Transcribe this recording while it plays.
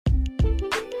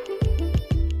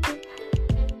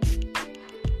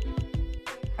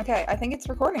Okay, I think it's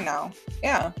recording now.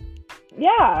 Yeah.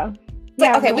 Yeah.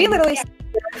 Okay, we literally sat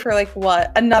for like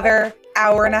what, another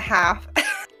hour and a half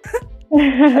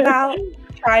about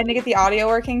trying to get the audio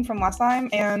working from last time,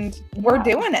 and we're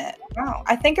doing it. Wow.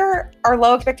 I think our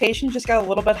low expectations just got a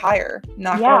little bit higher.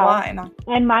 Not gonna lie.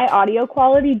 And my audio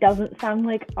quality doesn't sound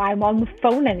like I'm on the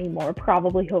phone anymore.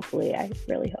 Probably, hopefully. I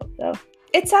really hope so.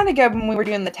 It sounded good when we were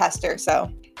doing the tester,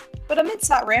 so. But amidst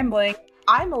that rambling,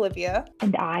 I'm Olivia.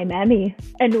 And I'm Emmy.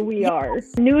 And we are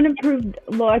new and improved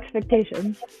low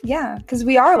expectations. Yeah, because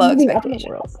we are low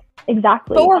expectations.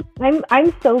 Exactly.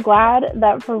 I'm so glad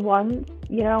that for once,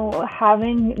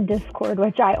 having Discord,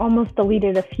 which I almost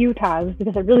deleted a few times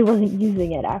because I really wasn't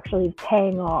using it, actually is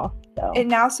paying off. So it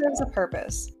now serves a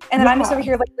purpose. And then I'm just over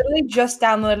here, like, literally just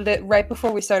downloaded it right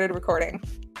before we started recording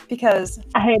because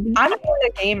I'm not really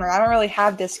a gamer. I don't really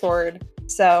have Discord.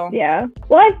 So yeah,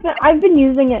 well, I've been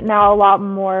using it now a lot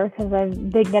more because I've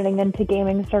been getting into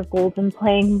gaming circles and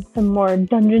playing some more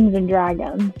Dungeons and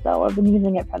Dragons. So I've been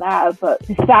using it for that. But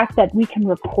the fact that we can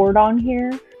record on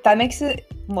here, that makes it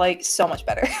like so much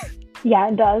better. Yeah,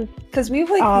 it does. Because we've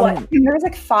like there was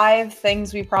like 5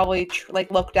 things we probably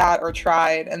looked at or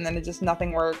tried, and then it just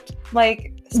nothing worked.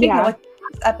 Like speaking of like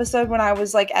this episode, when I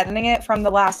was like editing it from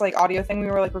the last like audio thing we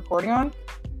were like recording on.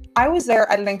 I was there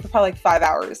editing for probably like 5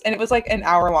 hours, and it was like an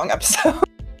hour-long episode.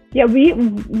 Yeah,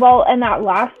 and that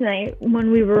last night when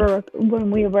we were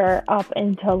up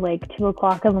until like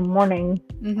 2:00 in the morning,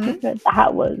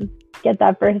 that was get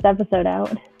that first episode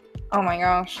out. Oh my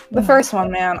gosh, the first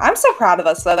one, man! I'm so proud of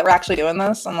us though that we're actually doing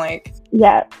this. I'm like,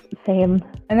 yeah, same.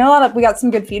 I know we got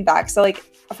some good feedback. So like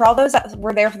for all those that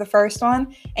were there for the first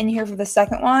one and you're here for the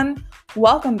second one,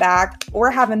 welcome back.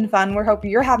 We're having fun. We hope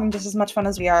you're having just as much fun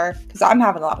as we are, because I'm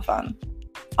having a lot of fun.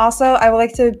 Also, I would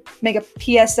like to make a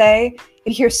PSA. If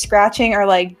you hear scratching or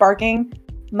like barking,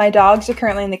 my dogs are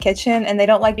currently in the kitchen and they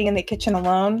don't like being in the kitchen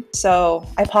alone. So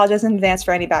I apologize in advance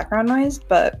for any background noise,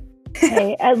 but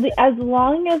hey, as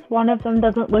long as one of them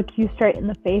doesn't look you straight in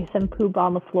the face and poop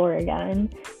on the floor again,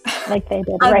 like they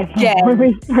did right before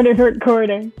we started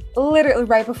recording. Literally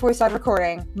right before we started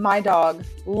recording, my dog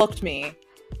looked me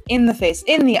in the face,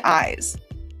 in the eyes,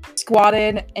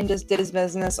 squatted, and just did his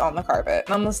business on the carpet.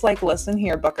 And I'm just like, listen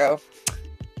here, bucko.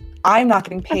 I'm not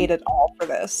getting paid at all for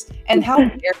this. And how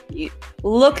dare he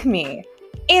look me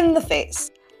in the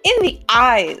face, in the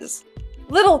eyes.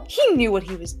 He knew what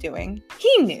he was doing.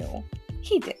 He knew.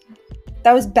 He did.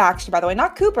 That was Baxter, by the way.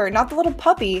 Not Cooper, not the little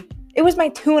puppy. It was my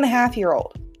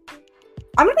 2.5-year-old.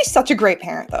 I'm gonna be such a great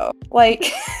parent, though.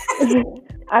 Like,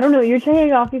 I don't know. You're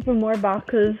taking off even more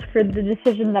boxes for the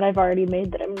decision that I've already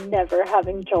made that I'm never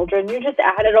having children. You just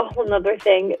added a whole nother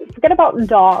thing. Forget about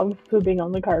dogs pooping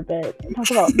on the carpet.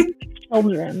 Talk about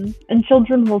children. And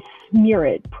children will smear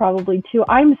it, probably, too.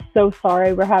 I'm so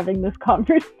sorry we're having this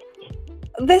conversation.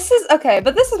 This is okay,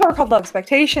 but this is what we're called low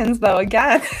expectations, though,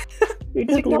 again. We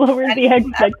just lowered the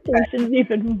expectations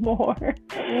even more.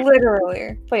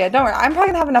 Literally. But yeah, don't worry. I'm probably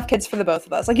gonna have enough kids for the both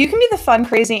of us. Like, you can be the fun,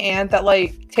 crazy aunt that,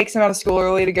 like, takes them out of school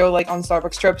early to go, like, on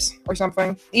Starbucks trips or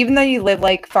something. Even though you live,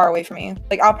 like, far away from me.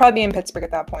 Like, I'll probably be in Pittsburgh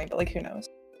at that point, but, like, who knows?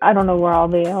 I don't know where I'll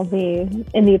be. I'll be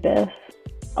in the abyss.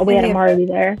 I'll be at Amari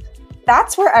there.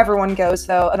 That's where everyone goes,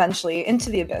 though, eventually. Into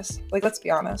the abyss. Like, let's be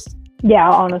honest. Yeah,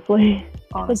 honestly.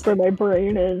 That's where my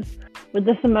brain is. With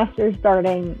the semester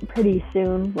starting pretty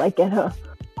soon, like in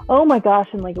in like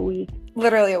a week.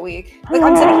 Literally a week. Like,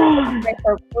 I'm sitting on my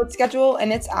program board schedule,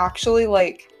 and it's actually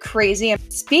like crazy. And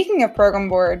speaking of program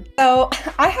board, so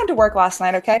I had to work last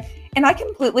night, okay? And I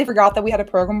completely forgot that we had a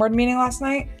program board meeting last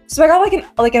night. So I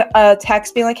got a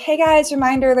text being like, "Hey guys,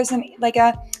 reminder, there's a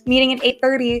meeting at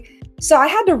 8:30." So I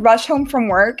had to rush home from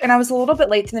work, and I was a little bit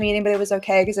late to the meeting, but it was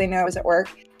okay because I know I was at work.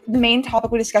 The main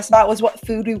topic we discussed about was what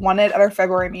food we wanted at our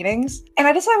February meetings. And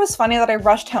I just thought it was funny that I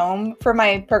rushed home for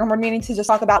my program board meeting to just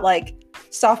talk about like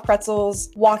soft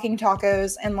pretzels, walking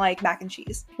tacos, and like mac and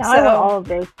cheese. I love all of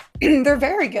those. They're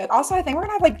very good. Also, I think we're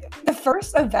gonna have like the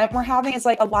first event we're having is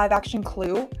like a live action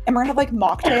Clue, and we're gonna have like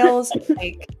mocktails.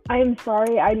 Like, I am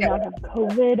sorry, I do not have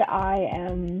COVID.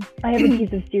 I have a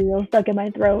piece of cereal stuck in my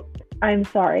throat. I'm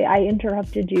sorry, I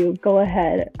interrupted you. Go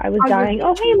ahead. I was dying.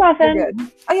 Oh, hey,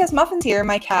 Muffin. Oh, yes, Muffin's here,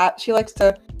 my cat. She likes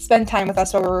to spend time with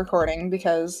us while we're recording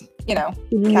because, cats.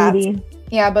 Needy.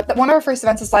 Yeah, but one of our first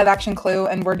events is live action Clue,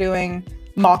 and we're doing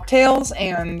mocktails,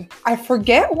 and I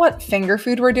forget what finger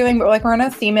food we're doing, but we're gonna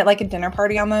theme it like a dinner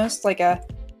party almost, like a...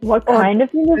 What kind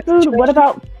of finger food? What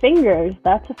about fingers?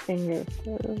 That's a finger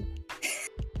food.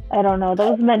 I don't know.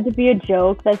 That was meant to be a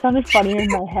joke. That sounded funny in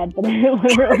my head, but it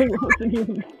literally wasn't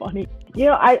even funny.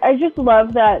 I just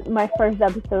love that my first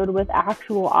episode with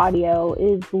actual audio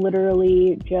is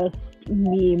literally just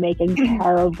me making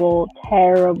terrible,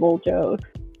 terrible jokes.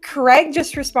 Craig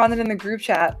just responded in the group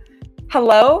chat.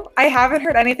 Hello? I haven't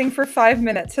heard anything for 5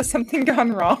 minutes. Has something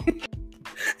gone wrong?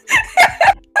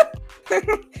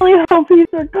 I really hope he's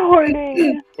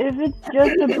recording. If it's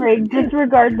just a break,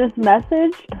 disregard this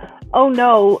message. Oh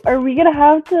no, are we gonna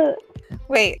have to...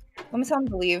 Wait, let me tell him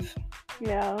to leave.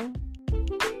 Yeah.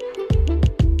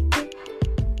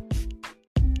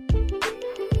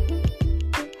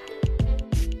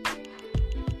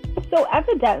 So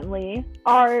evidently,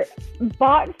 our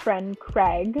bot friend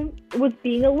Craig was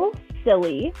being a little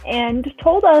silly and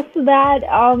told us that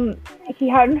he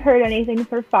hadn't heard anything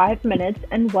for 5 minutes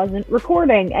and wasn't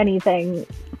recording anything.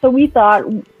 So we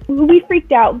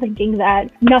freaked out thinking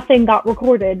that nothing got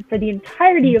recorded for the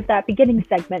entirety of that beginning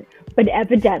segment, but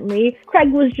evidently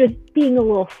Craig was just being a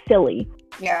little silly.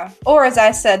 Yeah, or as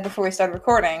I said before we started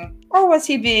recording, or was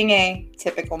he being a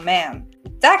typical man?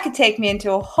 That could take me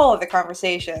into a whole other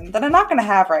conversation that I'm not going to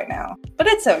have right now, but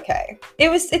it's okay.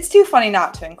 It's too funny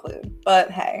not to include, but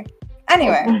hey.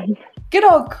 Anyway, good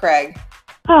old Craig.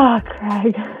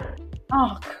 Craig.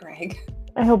 Oh, Craig.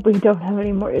 I hope we don't have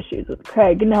any more issues with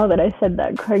Craig. Now that I said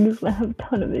that, Craig is going to have a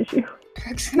ton of issues.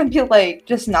 Craig's going to be like,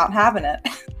 just not having it.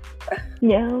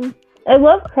 Yeah. I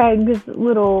love Craig's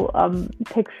little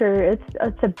picture.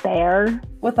 It's a bear.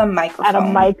 With a microphone. At a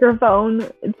microphone.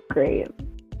 It's great.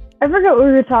 I forgot what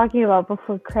we were talking about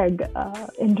before Craig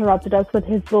interrupted us with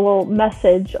his little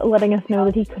message letting us know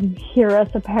that he couldn't hear us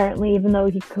apparently, even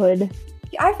though he could.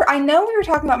 I know we were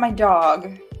talking about my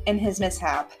dog and his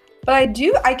mishap, but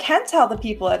I can tell the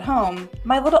people at home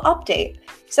my little update.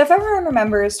 So if everyone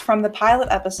remembers from the pilot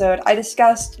episode, I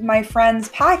discussed my friend's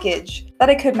package that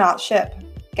I could not ship.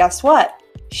 Guess what?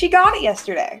 She got it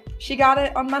yesterday. She got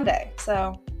it on Monday,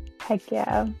 so... Heck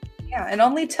yeah. Yeah, it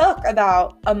only took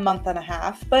about a month and a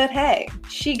half, but hey,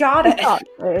 she got it. Got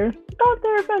there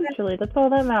eventually. That's all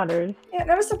that matters. Yeah,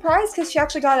 and I was surprised because she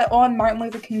actually got it on Martin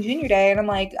Luther King Jr. Day, and I'm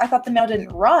like, I thought the mail didn't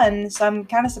run, so I'm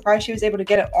kind of surprised she was able to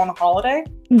get it on a holiday.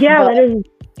 Yeah, but, that is.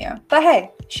 Yeah, but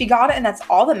hey, she got it, and that's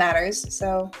all that matters.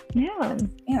 So yeah.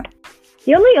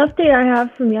 The only update I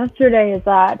have from yesterday is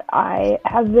that I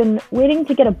have been waiting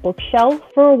to get a bookshelf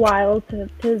for a while to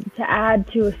add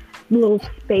to a little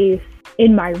space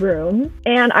in my room,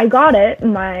 and I got it.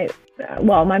 My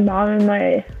mom and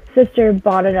my sister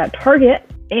bought it at Target,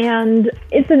 and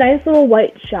it's a nice little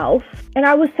white shelf, and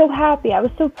I was so happy. I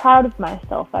was so proud of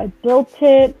myself. I built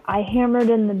it. I hammered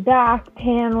in the back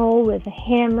panel with a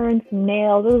hammer and some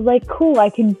nails. It was like, cool, I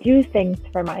can do things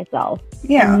for myself.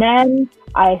 Yeah. And then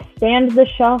I stand the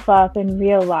shelf up and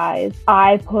realize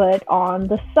I put on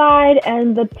the side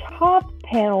and the top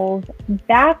panels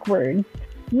backwards,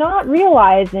 not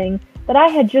realizing that I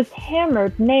had just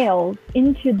hammered nails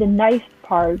into the nice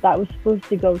part that was supposed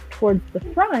to go towards the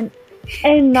front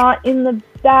and not in the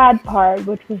bad part,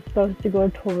 which was supposed to go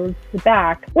towards the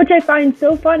back, which I find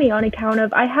so funny on account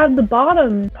of I have the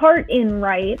bottom part in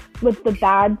right with the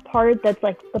bad part that's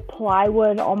like the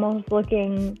plywood almost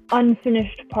looking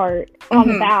unfinished part on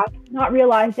the back, not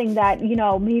realizing that,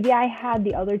 maybe I had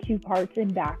the other two parts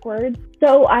in backwards.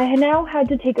 So I now had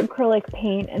to take acrylic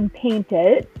paint and paint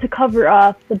it to cover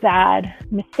up the bad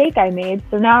mistake I made.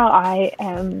 So now I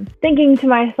am thinking to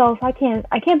myself, I can't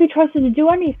be trusted to do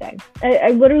anything. I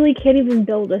literally can't even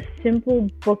build a simple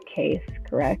bookcase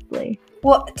correctly.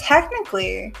 Well,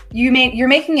 technically, you're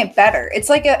making it better. It's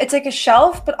like a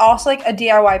shelf, but also like a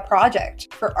DIY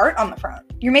project for art on the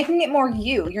front. You're making it more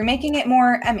you. You're making it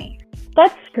more Emmy.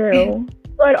 That's true.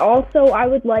 But also, I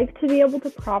would like to be able to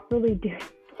properly do it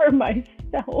for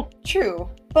myself. True.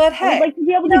 But hey, I'd like to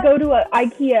be able to go to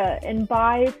IKEA and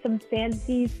buy some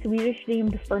fancy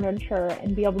Swedish-themed furniture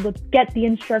and be able to get the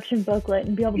instruction booklet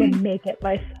and be able to make it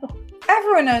myself.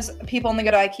 Everyone knows people only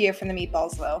go to IKEA for the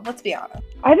meatballs, though. Let's be honest.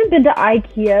 I haven't been to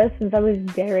IKEA since I was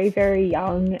very, very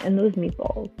young, and those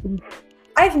meatballs. Oof.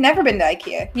 I've never been to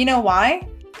IKEA. You know why?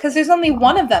 Because there's only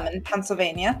one of them in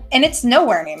Pennsylvania, and it's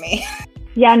nowhere near me.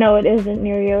 Yeah, no, it isn't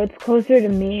near you. It's closer to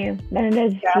me than it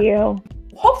is to you.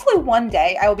 Hopefully one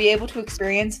day I will be able to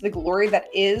experience the glory that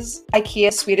is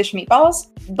IKEA Swedish meatballs.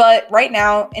 But right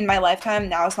now, in my lifetime,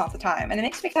 now is not the time. And it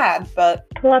makes me sad, but...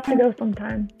 We'll have to go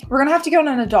sometime. We're going to have to go on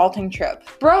an adulting trip.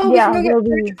 Bro, we can go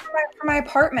get furniture for my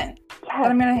apartment that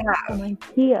I'm going to have. From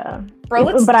IKEA. Bro,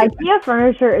 but IKEA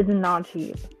furniture is not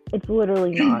cheap. It's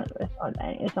literally not.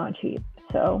 It's not cheap.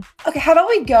 So... Okay, how about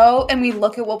we go and we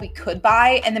look at what we could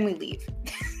buy and then we leave?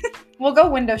 We'll go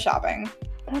window shopping.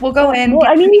 We'll go in.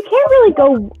 Well, you can't really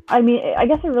go. I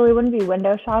guess it really wouldn't be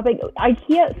window shopping.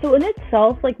 IKEA. So in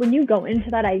itself, like when you go into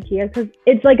that IKEA, because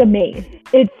it's like a maze.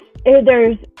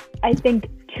 There's, I think,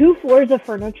 2 floors of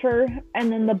furniture,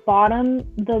 and then the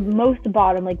most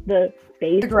bottom, like the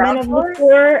basement of the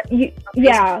floor.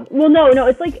 Yeah. Well, no,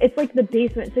 it's like the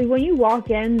basement. So when you walk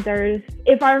in, there's,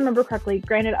 if I remember correctly,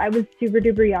 granted I was super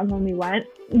duper young when we went.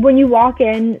 When you walk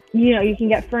in, you can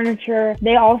get furniture.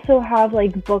 They also have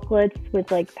like booklets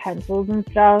with like pencils and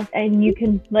stuff, and you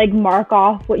can like mark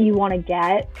off what you want to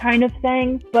get, kind of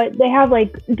thing. But they have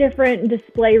like different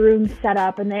display rooms set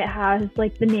up, and it has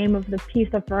like the name of the piece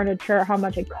of furniture, how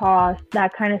much it costs,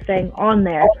 that kind of thing on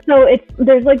there. So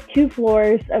there's like 2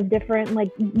 floors of different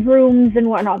like rooms and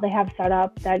whatnot they have set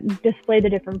up that display the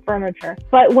different furniture.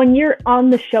 But when you're on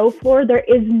the show floor, there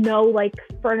is no like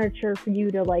furniture for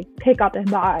you to like pick up and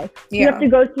buy. You have to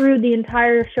go through the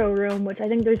entire showroom, which I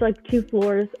think there's like 2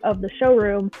 floors of the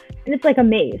showroom, and it's like a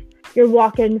maze. You're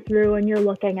walking through and you're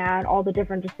looking at all the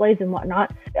different displays and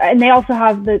whatnot. And they also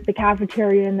have the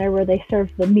cafeteria in there where they serve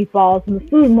the meatballs and the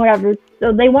food and whatever.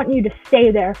 So they want you to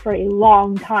stay there for a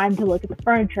long time to look at the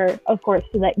furniture, of course,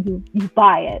 so that you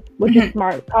buy it, which is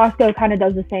smart. Costco kind of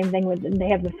does the same thing with, they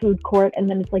have the food court, and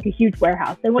then it's like a huge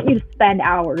warehouse. They want you to spend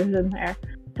hours in there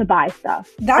to buy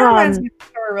stuff. That reminds me of a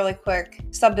story really quick.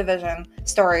 Subdivision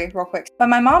story real quick. But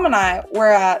my mom and I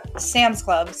were at Sam's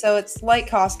Club. So it's like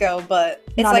Costco, but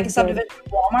it's not like a subdivision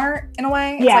of Walmart in a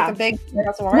way. It's like a big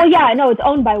warehouse of Walmart. Well, yeah, no, it's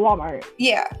owned by Walmart.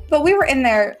 Yeah. But we were in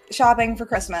there shopping for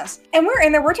Christmas. And we're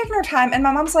in there, we're taking our time. And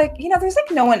my mom's like, there's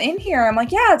like no one in here. I'm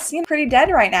like, yeah, it's pretty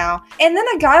dead right now. And then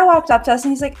a guy walked up to us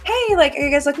and he's like, hey, like, are you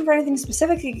guys looking for anything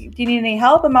specific? Do you need any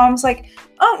help? And mom's like,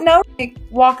 oh, no. Like,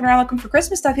 walking around looking for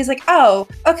Christmas stuff. He's like, oh,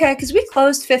 okay, because we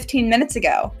closed 15 minutes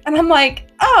ago. And I'm like,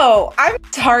 oh, I'm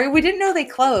sorry. We didn't know they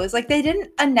closed. Like, they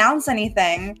didn't announce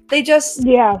anything. They just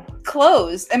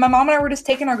closed. And my mom and I were just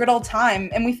taking our good old time.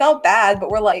 And we felt bad, but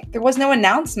we're like, there was no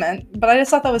announcement. But I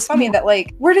just thought that was funny that,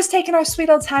 like, we're just taking our sweet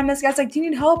old time. This guy's like, do you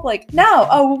need help? Like, no.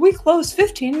 Oh, well, we closed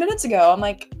 15 minutes ago. I'm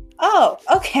like, oh,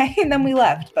 okay. And then we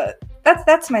left. But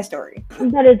that's my story.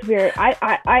 That is weird.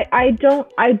 I don't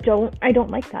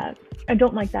like that. I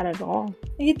don't like that at all.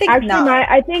 You think actually not?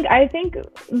 I think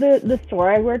the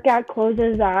store I work at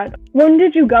closes at, when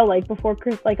did you go, like before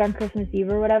like on Christmas Eve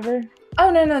or whatever? Oh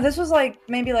no, this was like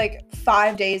maybe like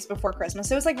 5 days before Christmas.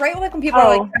 So it was like right when people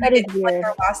are like getting like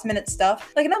their last minute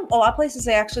stuff. Like in a lot of places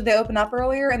they open up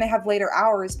earlier and they have later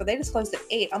hours, but they just closed at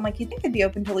 8. I'm like, you think they'd be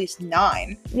open till at least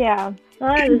 9? Yeah.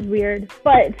 Well, that is weird.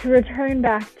 But to return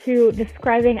back to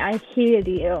describing IKEA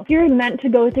to you, if you're meant to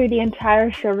go through the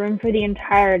entire showroom for the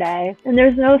entire day, and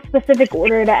there's no specific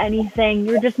order to anything,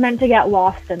 you're just meant to get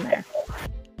lost in there.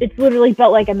 It's literally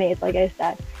built like a maze, like I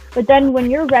said. But then when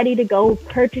you're ready to go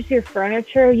purchase your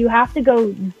furniture, you have to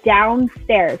go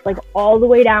downstairs, like all the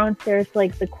way downstairs,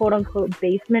 like the quote unquote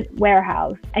basement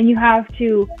warehouse. And you have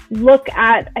to look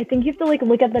at, I think you have to like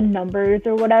look at the numbers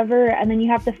or whatever. And then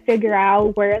you have to figure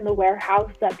out where in the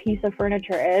warehouse that piece of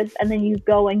furniture is. And then you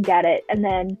go and get it. And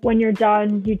then when you're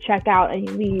done, you check out and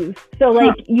you leave. So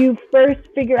like you first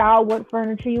figure out what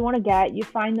furniture you want to get. You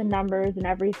find the numbers and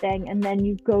everything. And then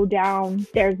you go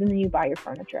downstairs and then you buy your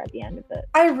furniture at the end of it.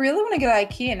 I really want to get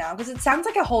IKEA now because it sounds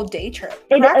like a whole day trip.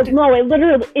 It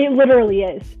literally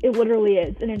is. It literally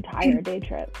is an entire day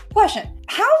trip. Question: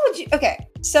 how would you? Okay,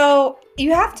 so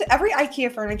you have to every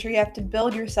IKEA furniture you have to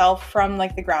build yourself from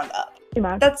like the ground up.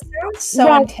 That sounds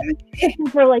so intimidating.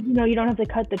 For like you don't have to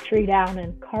cut the tree down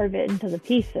and carve it into the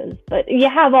pieces, but you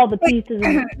have all the pieces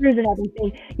and the screws and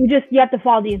everything. You have to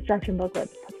follow the instruction booklet,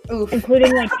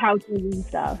 including like couches and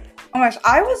stuff. Oh my gosh,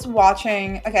 I was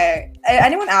watching,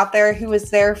 anyone out there who was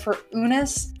there for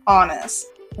Unus Annus,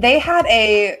 they had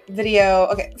a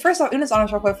video, first off, Unus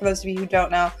Annus real quick for those of you who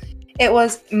don't know, it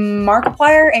was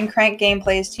Markiplier and Crank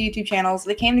Gameplays, 2 YouTube channels.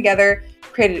 They came together,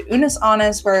 created Unus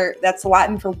Annus, where that's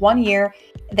Latin for 1 year.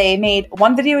 They made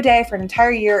 1 video a day for an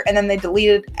entire year, and then they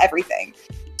deleted everything.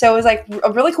 So it was like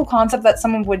a really cool concept that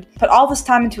someone would put all this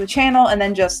time into a channel and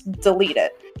then just delete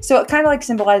it. So it kind of like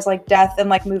symbolized like death and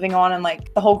like moving on and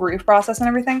like the whole grief process and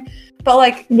everything. But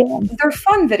like they're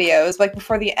fun videos. Like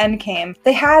before the end came,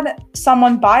 they had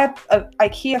someone buy a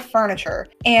IKEA furniture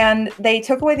and they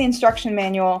took away the instruction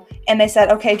manual and they said,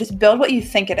 okay, just build what you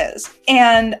think it is.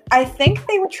 And I think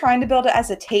they were trying to build it as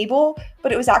a table,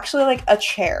 but it was actually like a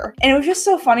chair. And it was just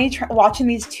so funny watching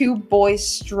these 2 boys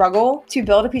struggle to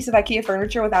build a piece of IKEA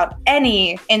furniture without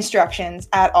any instructions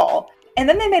at all. And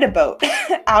then they made a boat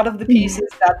out of the pieces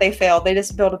that they failed. They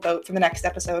just built a boat for the next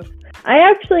episode. I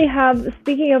actually have,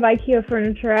 speaking of IKEA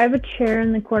furniture, I have a chair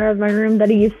in the corner of my room that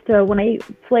I used to, when I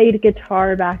played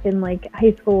guitar back in like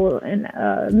high school and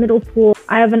middle school,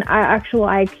 I have an actual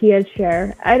IKEA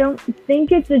chair. I don't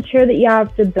think it's a chair that you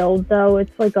have to build though.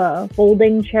 It's like a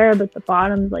folding chair, but the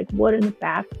bottom's like wood and the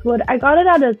back's wood. I got it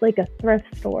out of like a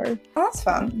thrift store. Oh, that's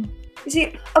fun. You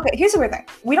see, okay, here's the weird thing.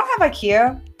 We don't have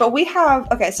IKEA, but we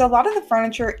have, okay, so a lot of the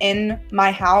furniture in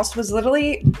my house was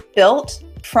literally built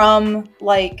from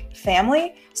like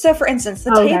family. So for instance,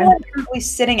 the table I'm currently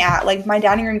sitting at, like my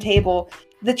dining room table,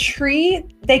 the tree,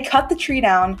 they cut the tree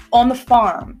down on the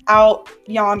farm out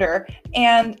yonder.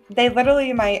 And they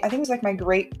literally, I think it was like my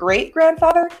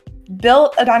great-great-grandfather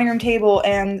built a dining room table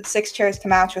and 6 chairs to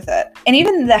match with it. And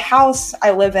even the house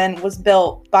I live in was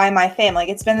built by my family. Like,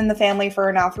 it's been in the family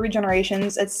for now 3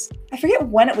 generations. I forget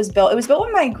when it was built. It was built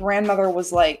when my grandmother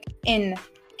was like in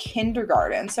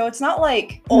kindergarten. So it's not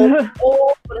like old,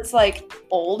 but it's like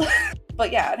old.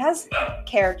 But yeah, it has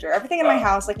character. Everything in my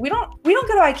house, like we don't go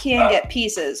to IKEA and get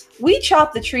pieces. We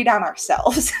chop the tree down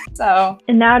ourselves. So.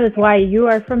 And that is why you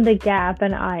are from the Gap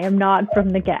and I am not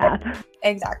from the Gap.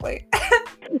 Exactly.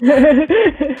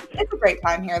 It's a great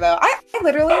time here though. I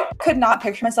literally could not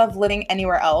picture myself living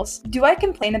anywhere else. Do I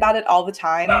complain about it all the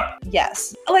time?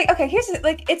 Yes. Like, okay, here's it.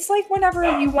 Like, it's like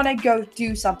whenever you want to go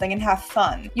do something and have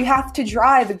fun, you have to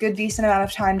drive a good decent amount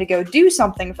of time to go do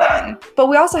something fun. But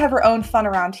we also have our own fun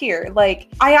around here. Like,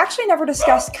 I actually never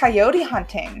discussed coyote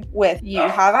hunting with you.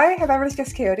 Have I? Have I ever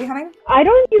discussed coyote hunting? I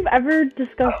don't think you've ever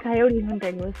discussed coyote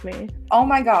hunting with me. Oh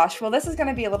my gosh. Well, this is going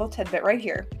to be a little tidbit right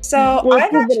here. So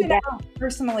I've actually never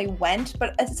personally went,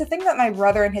 but it's a thing that my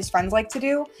brother and his friends like to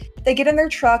do. They get in their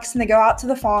trucks and they go out to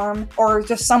the farm or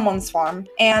just someone's farm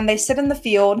and they sit in the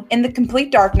field in the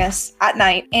complete darkness at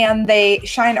night and they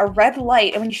shine a red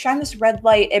light. And when you shine this red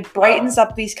light, it brightens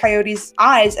up these coyotes'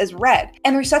 eyes as red.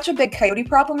 And there's such a big coyote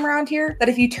problem around here that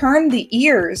if you turn the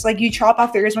ears, like you chop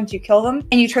off the ears once you kill them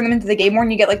and you turn them into the game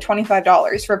warden, you get like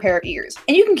 $25 for a pair of ears.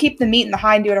 And you can keep the meat and the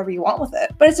hide and do whatever you want with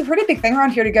it. But it's a pretty big thing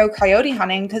around here to go coyote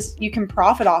hunting because you can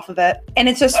profit off of it. And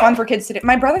it's just fun for kids to do.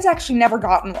 My brother's actually never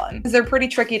gotten one because they're pretty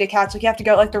tricky to catch. Like you have to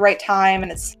go at like the right time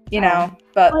and it's, you know,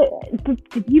 but.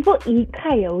 Do people eat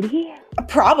coyote?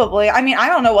 Probably. I mean, I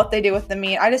don't know what they do with the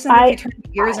meat. I just know if you turn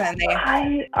the ears in,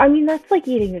 I mean, that's like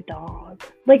eating a dog.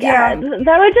 Like, yeah,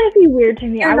 that would just be weird to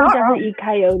me. You're I would definitely eat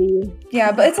coyote.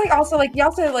 Yeah, but it's like also like you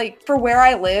also like for where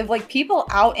I live, like people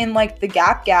out in like the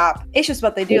Gap, it's just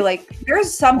what they do. Like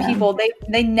there's some people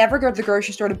they never go to the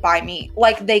grocery store to buy meat.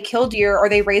 Like they kill deer or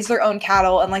they raise their own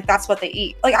cattle and like that's what they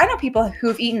eat. Like I know people who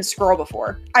have eaten squirrel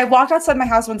before. I walked outside my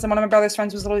house once and one of my brother's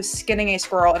friends was literally skinning a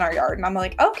squirrel in our yard, and I'm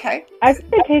like, okay. I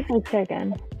think it tastes like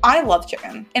chicken. I love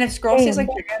chicken, and if squirrels taste like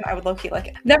chicken, I would low-key like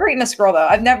it. Never eaten a squirrel though.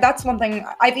 That's one thing.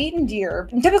 I've eaten deer.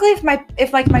 And typically,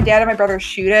 if like my dad and my brother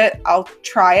shoot it, I'll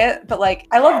try it. But like,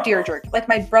 I love deer jerky. Like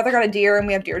my brother got a deer, and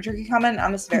we have deer jerky coming.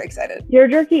 I'm just very excited. Deer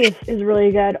jerky is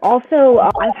really good. Also,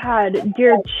 I've had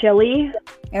deer chili.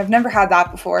 Yeah, I've never had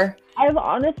that before. I've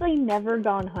honestly never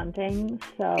gone hunting,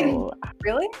 so...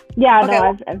 Really? Yeah, okay.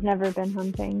 No, I've never been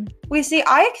hunting. We see,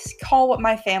 I call what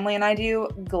my family and I do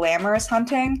glamorous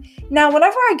hunting. Now,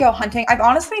 whenever I go hunting, I've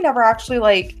honestly never actually,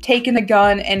 like, taken a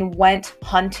gun and went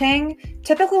hunting.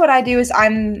 Typically what I do is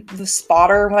I'm the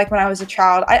spotter, like when I was a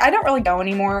child. I don't really go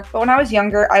anymore, but when I was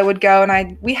younger, I would go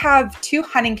and we have 2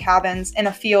 hunting cabins in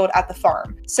a field at the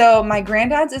farm. So my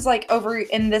granddad's is like over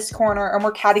in this corner and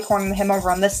we're catty-cornering him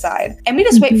over on this side. And we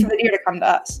just wait for the deer to come to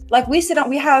us. Like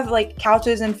we have like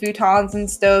couches and futons and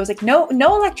stoves, like no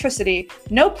electricity,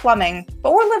 no plumbing,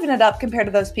 but we're living it up compared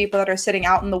to those people that are sitting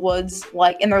out in the woods,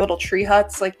 like in their little tree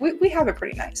huts. Like we have it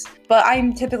pretty nice. But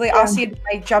I'm typically, I'll see it,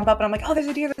 I jump up and I'm like, oh, there's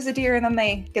a deer. And then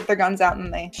they get their guns out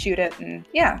and they shoot it. And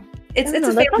yeah, it's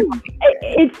a favorite.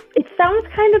 It sounds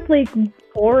kind of like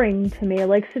boring to me,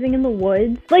 like sitting in the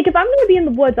woods. Like if I'm gonna be in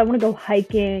the woods, I want to go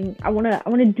hiking. I want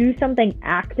to do something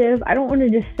active. I don't want to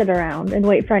just sit around and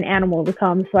wait for an animal to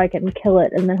come so I can kill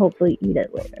it and then hopefully eat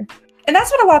it later. And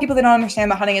that's what a lot of people that don't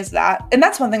understand about hunting is that. And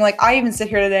that's one thing, like I even sit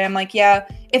here today, I'm like, yeah,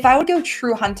 if I would go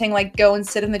true hunting, like go and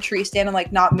sit in the tree stand and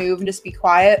like not move and just be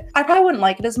quiet, I probably wouldn't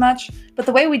like it as much. But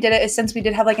the way we did it is since we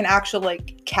did have like an actual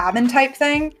like cabin type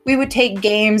thing, we would take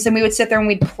games and we would sit there and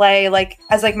we'd play like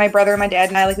as like my brother and my dad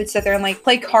and I like would sit there and like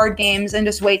play card games and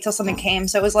just wait till something came.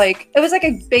 So it was like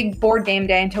a big board game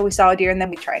day until we saw a deer and then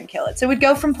we'd try and kill it. So we'd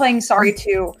go from playing Sorry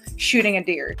to shooting a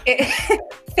deer.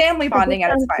 Family bonding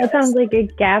at its finest. That sounds like a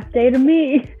Gap day to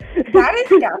me. That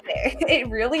is a Gap day. It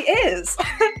really is.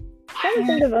 trying to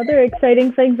think of other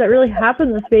exciting things that really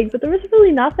happened this week, but there was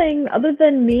really nothing other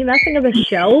than me messing up a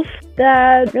shelf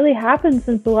that really happened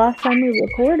since the last time we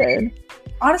recorded.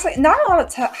 Honestly, not a lot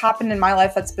that's happened in my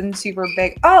life that's been super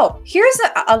big. Oh, here's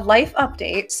a life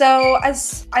update. So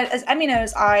as Emmy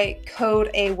knows, I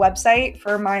code a website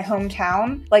for my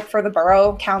hometown, like for the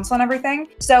borough council and everything.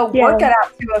 So word got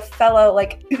out to a fellow,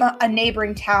 like a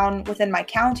neighboring town within my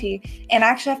county, and I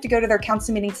actually have to go to their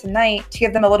council meeting tonight to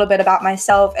give them a little bit about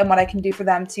myself and what I can do for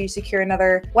them to secure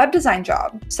another web design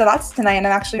job. So that's tonight, and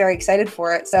I'm actually very excited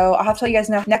for it. So I'll have to let you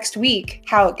guys know next week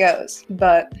how it goes,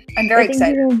 but I'm very excited. I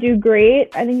think you're going to do great.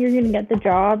 I think you're going to get the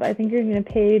job. I think you're going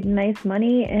to pay nice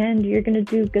money and you're going to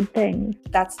do good things.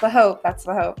 That's the hope. That's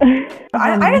the hope.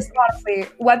 I just honestly,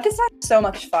 web design is so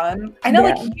much fun. I know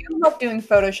like you love doing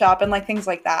Photoshop and like things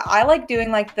like that. I like doing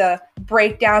like the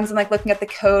breakdowns and like looking at the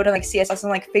code and like CSS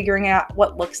and like figuring out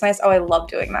what looks nice. Oh, I love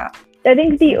doing that. I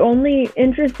think the only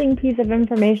interesting piece of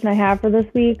information I have for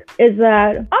this week is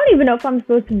that I don't even know if I'm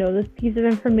supposed to know this piece of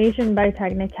information by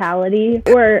technicality,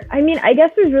 or I mean, I guess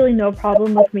there's really no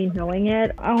problem with me knowing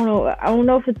it. I don't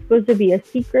know if it's supposed to be a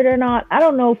secret or not. I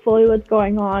don't know fully what's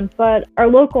going on, but our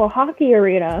local hockey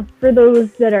arena, for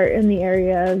those that are in the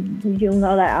area, you'll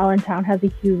know that Allentown has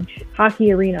a huge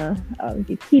hockey arena,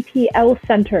 the TPL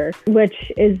Center,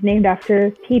 which is named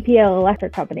after TPL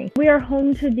Electric Company. We are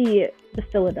home to the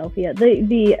Philadelphia,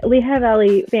 the Lehigh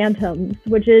Valley Phantoms,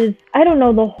 which is, I don't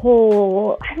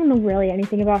know really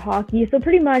anything about hockey. So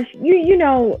pretty much, you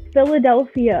know,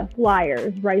 Philadelphia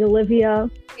Flyers, right, Olivia?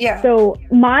 Yeah. So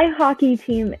my hockey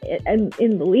team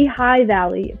in the Lehigh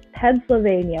Valley,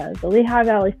 Pennsylvania, the Lehigh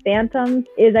Valley Phantoms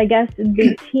is, I guess,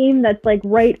 the team that's like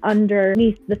right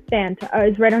underneath the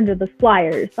is right under the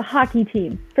Flyers, the hockey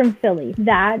team from Philly.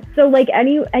 So like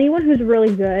anyone who's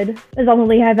really good is on the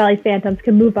Lehigh Valley Phantoms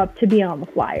can move up to be on the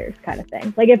Flyers, kind of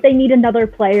thing. Like if they need another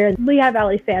player, Lehigh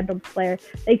Valley Phantoms player,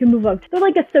 they can move up. They're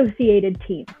like associated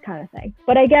teams, kind of thing.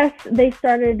 But I guess they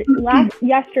started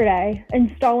yesterday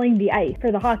installing the ice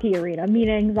for the hockey arena,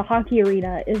 meaning the hockey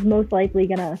arena is most likely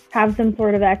gonna have some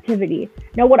sort of activity.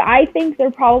 Now, what I think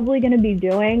they're probably going to be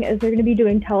doing is they're going to be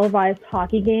doing televised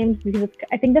hockey games, because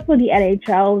I think that's what the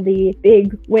NHL, the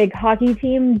big wig hockey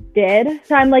team, did.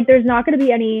 So I'm like, there's not going to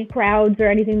be any crowds or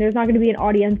anything. There's not going to be an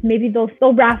audience. Maybe they'll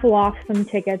raffle off some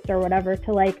tickets or whatever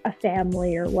to like a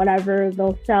family or whatever.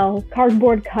 They'll sell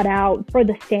cardboard cutout for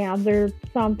the stands or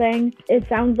something. It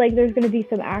sounds like there's going to be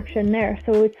some action there.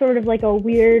 So it's sort of like a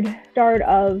weird start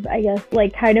of, I guess,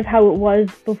 like kind of how it was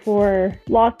before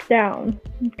lockdown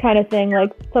kind of thing.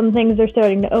 Like some things are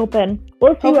starting to open.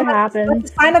 We'll see what happens.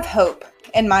 It's a sign of hope,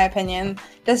 in my opinion.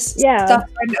 This stuff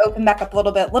starting to open back up a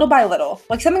little bit, little by little.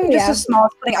 Like something just as small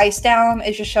as putting ice down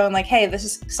is just showing like, hey, this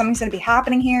is something's going to be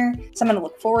happening here. Something to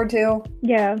look forward to.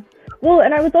 Yeah. Well,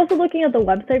 and I was also looking at the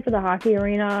website for the hockey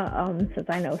arena, since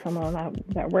I know someone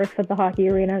that works at the hockey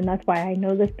arena, and that's why I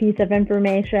know this piece of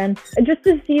information. Just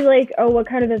to see, like, what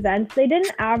kind of events. They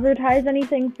didn't advertise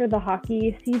anything for the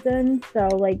hockey season, so,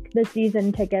 like, the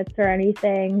season tickets or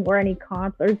anything, or any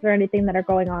concerts or anything that are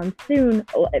going on soon.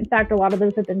 In fact, a lot of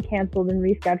those have been canceled and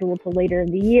rescheduled to later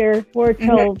in the year, or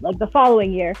till, like, the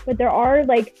following year. But there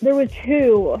was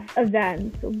 2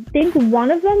 events. I think one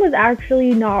of them was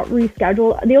actually not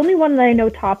rescheduled. The only one that I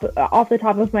know off the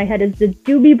top of my head is the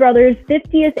Doobie Brothers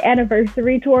 50th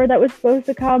anniversary tour that was supposed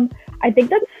to come. I think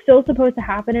that's still supposed to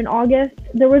happen in August.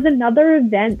 There was another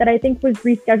event that I think was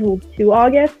rescheduled to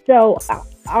August. So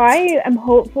I am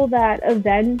hopeful that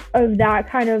events of that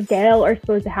kind of scale are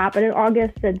supposed to happen in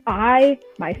August, since I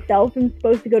myself am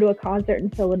supposed to go to a concert in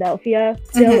Philadelphia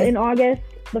still in August.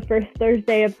 The first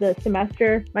Thursday of the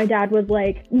semester, my dad was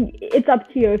like, it's up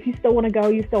to you. If you still want to go,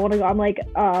 you still want to go. I'm like,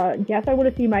 yes, I want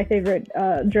to see my favorite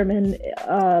German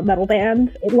metal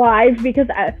band live, because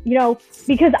I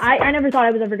never thought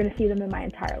I was ever going to see them in my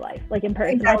entire life, like in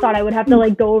person. I thought I would have to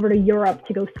like go over to Europe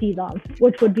to go see them,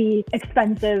 which would be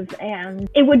expensive, and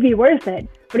it would be worth it,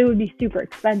 but it would be super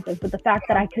expensive. But the fact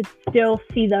that I could still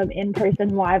see them in person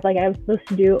live, like I was supposed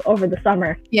to do over the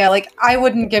summer. Yeah, like I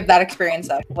wouldn't give that experience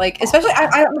up. Like, especially,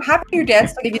 I'm happy your dad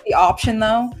still gave you the option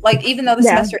though. Like, even though the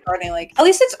semester is starting, like at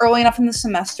least it's early enough in the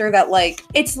semester that like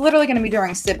it's literally going to be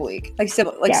during week,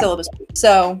 syllabus week.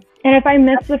 So. And if I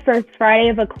miss the first Friday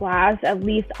of a class, at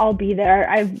least I'll be there.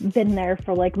 I've been there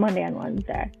for like Monday and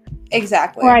Wednesday.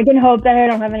 Exactly. Or I can hope that I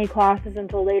don't have any classes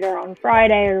until later on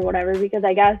Friday or whatever, because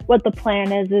I guess what the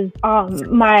plan is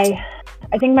my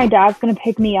I think my dad's gonna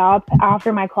pick me up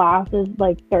after my classes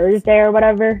like Thursday or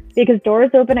whatever, because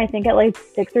doors open I think at like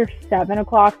 6 or 7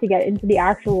 o'clock to get into the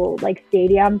actual like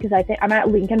stadium, because I think I'm at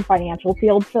Lincoln Financial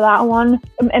Field for that one,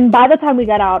 and by the time we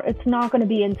get out it's not going to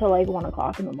be until like 1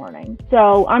 o'clock in the morning.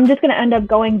 So I'm just going to end up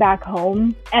going back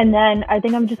home, and then I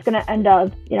think I'm just going to end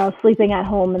up, you know, sleeping at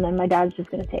home, and then my dad's just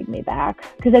going to take me back,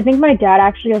 because I think my dad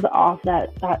actually is off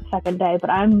that second day. But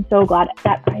I'm so glad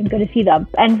that I'm going to see them.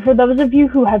 And for those of you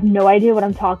who have no idea what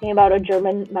I'm talking about, a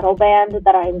German metal band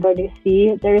that I'm going to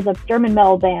see, there's a German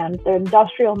metal band. They're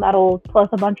industrial metal plus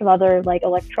a bunch of other like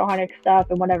electronic stuff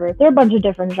and whatever. There are a bunch of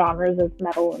different genres of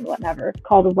metal and whatever,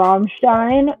 called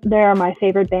Rammstein. They're my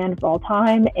favorite band of all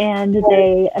time, and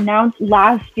they announced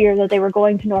last year that they were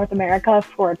going to North America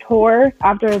for a tour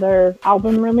after their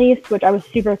album release, which I was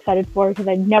super excited for, because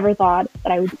I never thought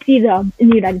that I would see them in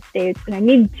the United States, and I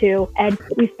needed to. And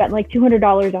we spent like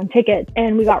 $200 on tickets,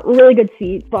 and we got really good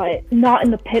seats, but not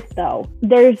in the pit though.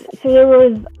 There's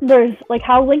like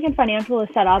how Lincoln Financial is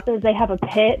set up is they have a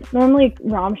pit. Normally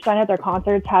Rammstein at their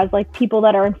concerts has like people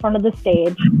that are in front of the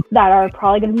stage that are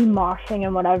probably going to be moshing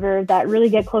and whatever, that really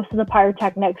get close to the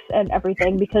pyrotechnics and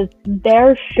everything, because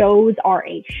their shows are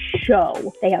a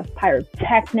show. They have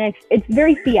pyrotechnics. It's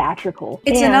very theatrical.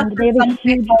 It's enough for some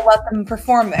people to let them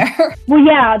perform there. Well,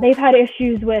 yeah, they've had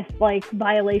issues with like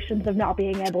violations of not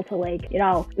being able to, like, you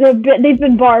know, they've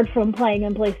been barred from playing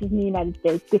in places in the United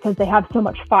States because they have so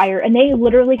much fire, and they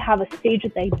literally have a stage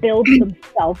that they build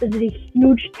themselves. It's a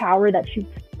huge tower that shoots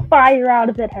fire out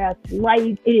of it, has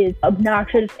light, it is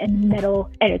obnoxious and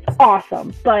metal, and it's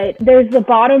awesome. But there's the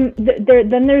bottom,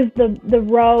 then there's the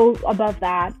row above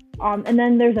that, and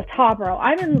then there's a top row.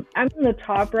 I'm in the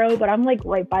top row, but I'm like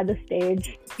right by the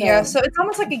stage. So. Yeah, so it's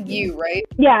almost like a U, right?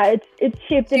 Yeah, it's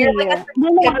shaped in a like U.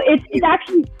 No, it's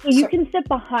actually, so you can sit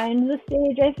behind the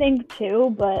stage, I think,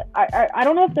 too. But I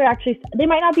don't know if they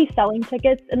might not be selling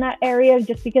tickets in that area,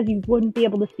 just because you wouldn't be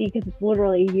able to see, because it's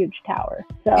literally a huge tower.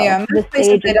 So yeah, the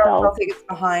stage they don't sell tickets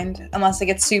behind unless it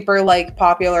gets super like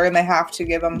popular and they have to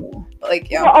give them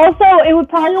like, yeah. Also, it would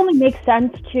probably only make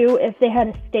sense too if they had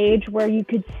a stage where you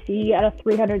could see at a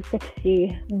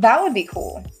 360. That would be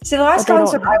cool. See, the last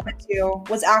concert I went to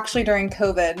was actually during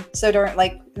COVID. So during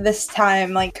like this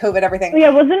time, like COVID, everything. Yeah,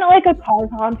 wasn't it like a car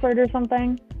concert or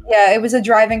something? Yeah, it was a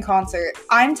drive-in concert.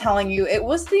 I'm telling you, it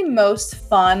was the most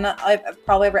fun I've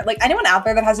probably ever. Like, anyone out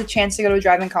there that has a chance to go to a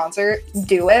drive-in concert,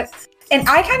 do it. And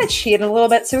I kind of cheated a little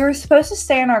bit, so we were supposed to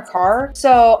stay in our car.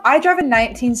 So I drive a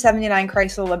 1979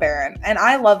 Chrysler LeBaron, and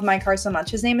I love my car so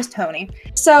much. His name is Tony.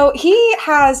 So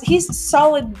he's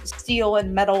solid steel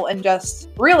and metal and just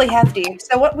really hefty.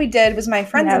 So what we did was my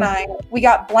friends and I, we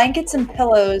got blankets and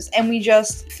pillows, and we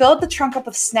just filled the trunk up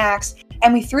with snacks,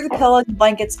 and we threw the pillows and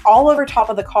blankets all over top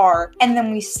of the car, and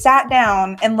then we sat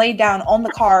down and laid down on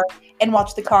the car and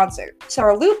watch the concert. So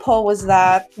our loophole was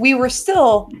that we were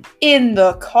still in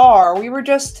the car. We were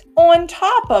just on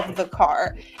top of the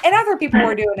car. And other people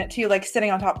were doing it too, like sitting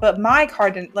on top. But my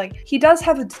car didn't, like, he does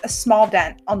have a small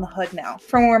dent on the hood now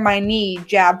from where my knee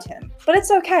jabbed him. But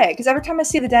it's okay, because every time I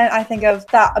see the dent, I think of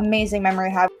that amazing memory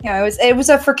I have. You know, it was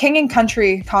a For King and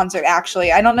Country concert,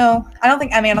 actually. I don't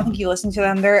think you listen to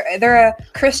them. They're a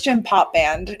Christian pop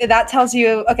band. That tells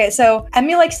you, okay, so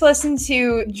Emmy likes to listen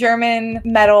to German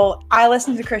metal. I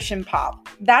listen to Christian pop.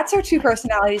 That's our two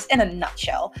personalities in a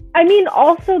nutshell. I mean,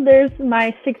 also there's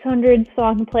my 600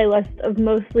 song playlist of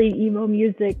mostly emo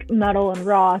music, metal, and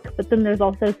rock, but then there's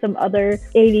also some other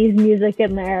 80s music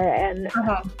in there, and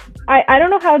I don't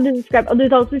know how to describe. Oh,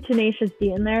 there's also Tenacious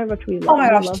D in there, which we love. Oh my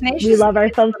gosh, we love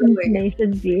ourselves in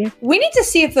Tenacious D. We need to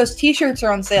see if those t-shirts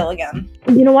are on sale again.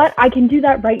 You know what? I can do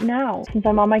that right now since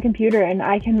I'm on my computer and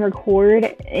I can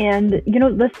record. And you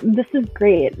know, this is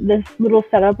great. This little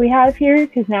setup we have here,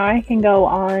 because now I can go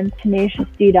on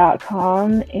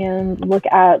tenaciousd.com and look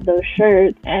at those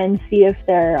shirts and see if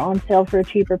they're on sale for a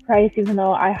cheaper price, even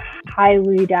though I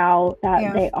highly doubt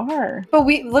that they are. But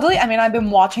we literally, I mean, I've been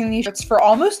watching these shirts for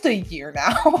almost a year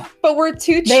now, but we're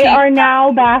too cheap. They are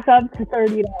now back up to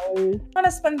 $30. I want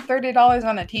to spend $30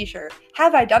 on a t-shirt.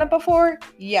 Have I done it before?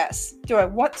 Yes. Do I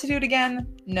want to do it again?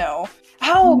 No.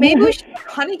 Oh, maybe we should have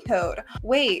Honey code.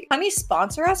 Wait, Honey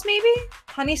sponsor us maybe?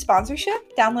 Honey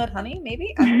sponsorship? Download Honey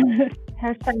maybe?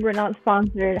 Hashtag we're not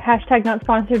sponsored. Hashtag not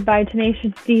sponsored by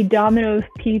Tenacious D, Domino's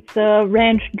Pizza,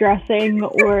 ranch dressing,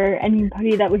 or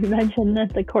anybody that we mentioned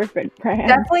that's a corporate brand.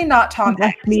 Definitely not Tom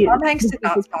Hanks. Tom Hanks did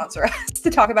not sponsor us to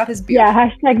talk about his beer. Yeah,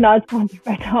 hashtag not sponsored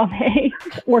by Tom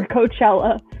Hanks or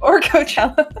Coachella.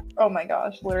 Oh my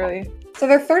gosh, literally. So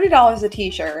they're $30 a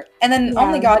t-shirt, and then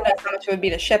only God knows how much it would be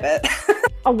to ship it.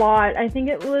 A lot. I think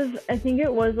it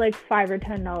was like $5 or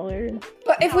 $10.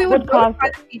 But if we Would would both cost- buy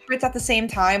the t-shirts at the same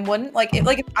time, wouldn't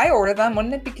if I order them,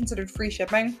 wouldn't it be considered free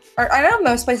shipping? Or I know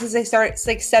most places they start it's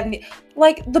like 70.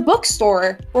 Like the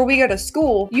bookstore where we go to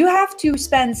school, you have to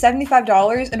spend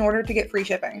 $75 in order to get free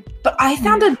shipping. But I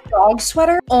found a dog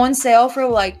sweater on sale for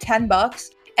like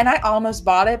 $10, and I almost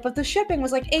bought it, but the shipping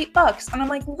was like $8, and I'm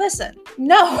like, listen,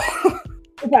 no.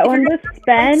 If I wanted to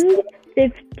spend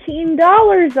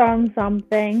 $15 on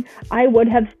something, I would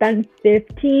have spent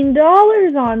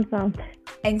 $15 on something.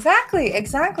 Exactly.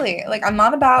 Like I'm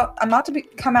not to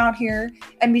come out here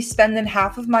and be spending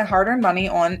half of my hard-earned money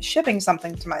on shipping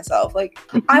something to myself. Like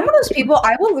I'm one of those people,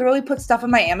 I will literally put stuff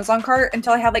in my Amazon cart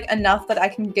until I have like enough that I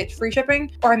can get free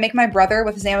shipping, or I make my brother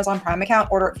with his Amazon Prime account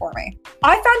order it for me.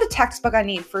 I found a textbook I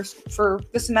need for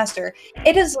the semester.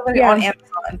 It is literally on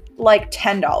Amazon like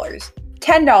 $10.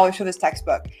 $10 for this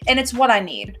textbook, and it's what I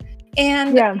need.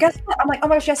 And guess what? I'm like, oh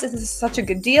my gosh, yes, this is such a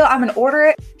good deal. I'm gonna order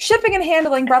it. Shipping and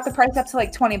handling brought the price up to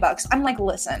like $20. I'm like,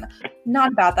 listen,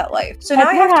 not about that life. So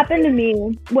that's now what happened to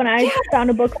me when I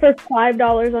found a book for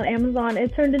 $5 on Amazon.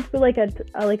 It turned into like a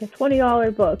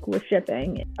 $20 book with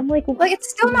shipping. I'm like it's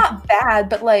still not bad,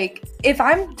 but like if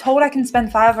I'm told I can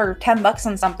spend $5 or $10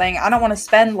 on something, I don't want to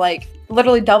spend like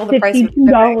literally double the price of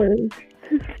 $52.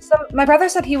 So my brother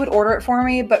said he would order it for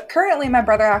me, but currently my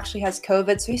brother actually has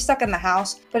COVID, so he's stuck in the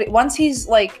house. But once he's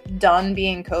like done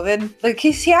being COVID, like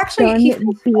he's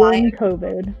being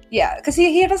COVID. Yeah, because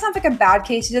he doesn't have like a bad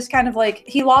case. He just kind of like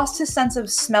he lost his sense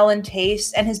of smell and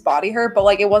taste, and his body hurt, but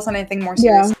like it wasn't anything more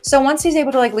serious. Yeah. So once he's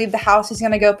able to like leave the house, he's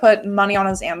gonna go put money on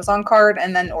his Amazon card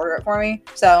and then order it for me.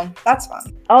 So that's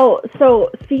fun. Oh,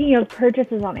 so speaking of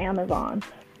purchases on Amazon.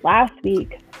 Last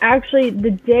week, actually, the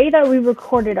day that we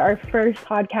recorded our first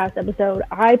podcast episode,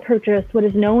 I purchased what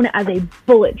is known as a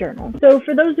bullet journal. So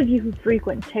for those of you who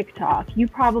frequent TikTok, you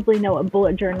probably know what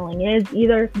bullet journaling is,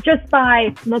 either just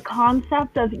by the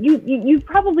concept of, you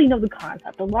probably know the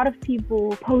concept. A lot of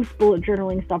people post bullet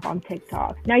journaling stuff on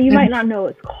TikTok. Now, you might not know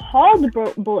it's called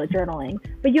bullet journaling,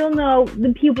 but you'll know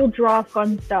the people draw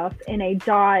fun stuff in a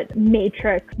dot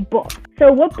matrix book.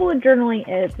 So what bullet journaling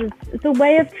is it's a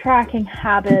way of tracking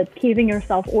habits, keeping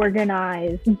yourself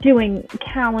organized, doing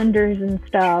calendars and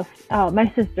stuff.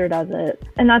 My sister does it,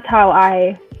 and that's how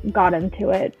I got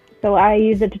into it. So I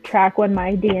use it to track when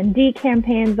my D&D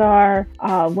campaigns are,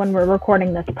 when we're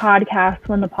recording this podcast,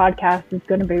 when the podcast is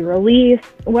going to be released,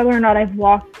 whether or not I've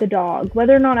walked the dog,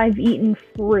 whether or not I've eaten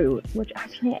fruit, which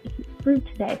actually I ate fruit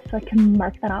today, so I can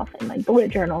mark that off in my bullet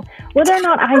journal. Whether or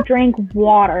not I drank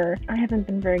water. I haven't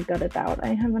been very good at that.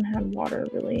 I haven't had water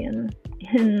really in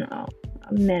a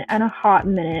minute and a hot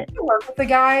minute. I worked with a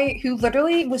guy who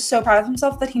literally was so proud of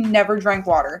himself that he never drank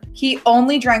water. He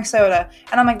only drank soda.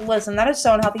 And I'm like, listen, that is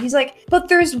so unhealthy. He's like, but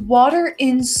there's water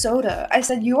in soda. I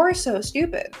said, you are so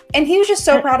stupid. And he was just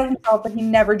so proud of himself that he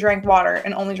never drank water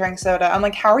and only drank soda. I'm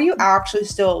like, how are you actually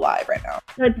still alive right now?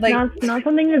 It's like, not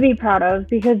something to be proud of,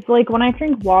 because like when I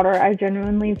drink water, I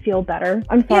genuinely feel better.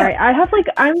 I'm sorry. Yeah. I have like,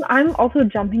 I'm also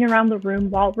jumping around the room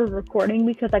while we're recording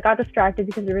because I got distracted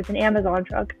because there was an Amazon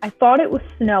truck. I thought it was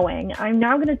snowing. I'm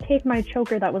now going to take my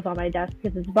choker that was on my desk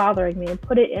because it's bothering me and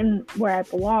put it in where I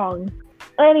belong.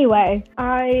 Anyway,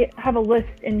 I have a list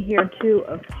in here too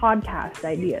of podcast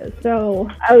ideas. So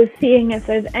I was seeing if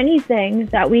there's anything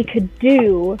that we could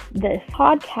do this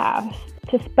podcast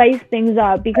to spice things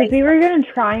up, because we were going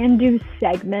to try and do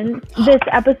segments this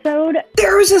episode.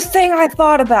 There was a thing I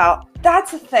thought about.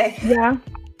 That's a thing. Yeah.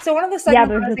 So one of the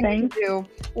segments I think we could do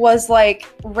was like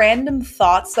random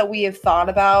thoughts that we have thought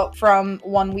about from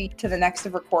one week to the next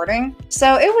of recording.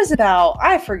 So it was about,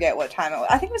 I forget what time it was.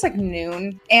 I think it was like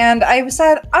noon. And I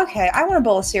said, okay, I want a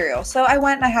bowl of cereal. So I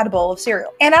went and I had a bowl of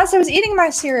cereal. And as I was eating my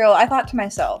cereal, I thought to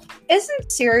myself,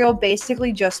 isn't cereal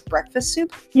basically just breakfast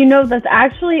soup? You know, that's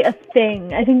actually a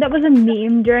thing. I think that was a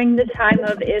meme during the time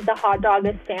of is a hot dog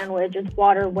a sandwich, is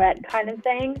water wet kind of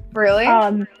thing. Really?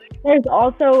 There's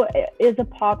also is a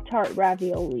Pop-Tart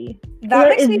ravioli. That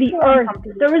makes me the earth.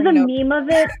 There was a meme of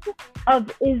it of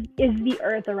is the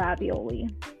earth a ravioli?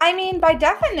 I mean, by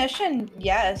definition,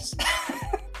 yes.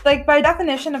 Like by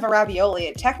definition of a ravioli,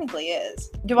 it technically is.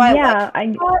 Do I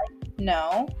like that?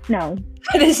 No. No.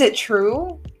 But is it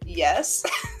true? Yes.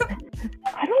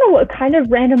 I don't know what kind of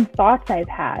random thoughts I've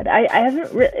had. I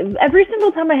haven't every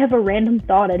single time I have a random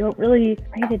thought, I don't really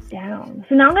write it down.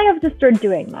 So now I have to start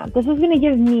doing that. This is going to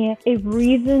give me a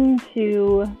reason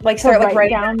to write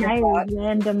down my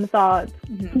random thoughts.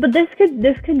 Mm-hmm. But this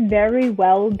could very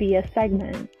well be a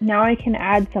segment. Now I can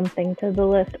add something to the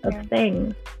list of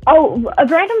things. Oh, a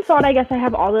random thought I guess I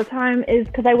have all the time is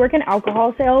because I work in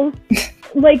alcohol sales.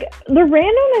 Like the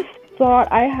randomest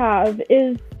thought I have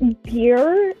is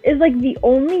beer is like the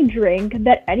only drink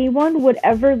that anyone would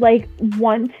ever like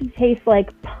want to taste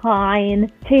like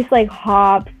pine, taste like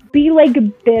hops, be like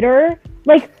bitter.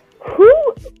 Like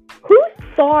who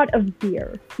thought of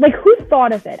beer? Like who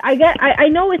thought of it? I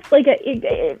know it's like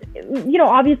you know,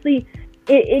 obviously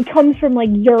it comes from like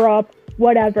Europe,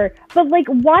 whatever, but like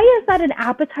why is that an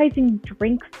appetizing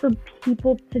drink for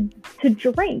people to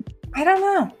drink? I don't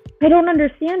know. I don't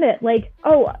understand it. Like,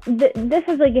 oh, this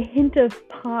is like a hint of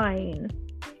pine.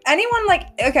 Anyone like,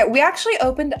 okay, we actually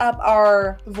opened up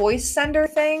our voice sender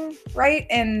thing, right?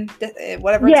 And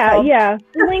whatever it's called. Yeah.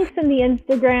 The link's in the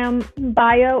Instagram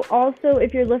bio. Also,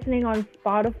 if you're listening on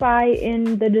Spotify,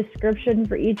 in the description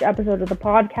for each episode of the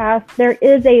podcast, there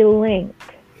is a link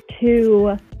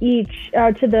to each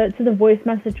to the voice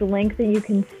message link that you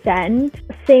can send.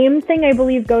 Same thing I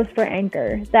believe goes for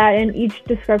Anchor, that in each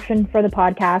description for the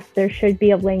podcast there should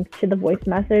be a link to the voice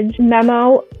message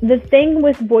memo. The thing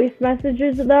with voice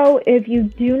messages though, if you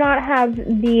do not have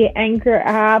the Anchor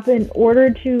app, in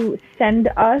order to send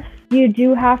us, you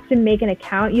do have to make an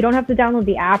account. You don't have to download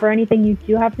the app or anything. You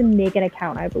do have to make an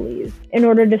account, I believe, in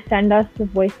order to send us the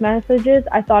voice messages.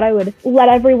 I thought I would let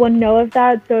everyone know of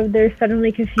that, so if they're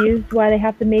suddenly confused why they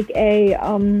have to make a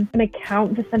an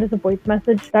account to send us a voice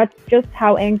message, that's just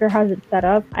how Anchor has it set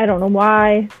up. I don't know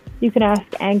why. You can ask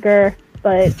Anchor.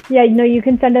 But yeah, you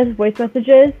can send us voice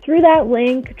messages through that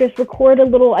link. Just record a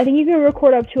little, I think you can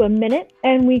record up to a minute,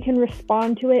 and we can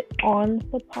respond to it on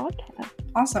the podcast.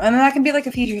 Awesome. And then that can be like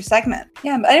a future segment.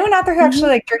 Yeah, but anyone out there who actually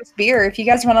like drinks beer, if you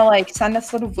guys want to like send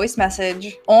us a little voice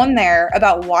message on there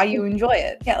about why you enjoy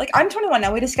it. Yeah, like I'm 21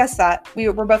 now. We discussed that.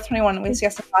 We're both 21. We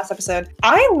discussed in the last episode.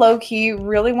 I low-key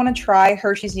really want to try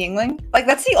Hershey's Yingling. Like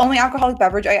that's the only alcoholic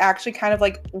beverage I actually kind of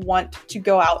like want to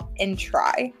go out and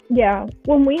try. Yeah.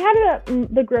 When we had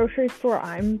the grocery store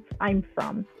I'm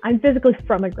physically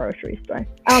from a grocery store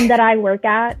that I work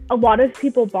at, a lot of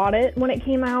people bought it when it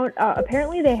came out.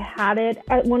 Apparently they had it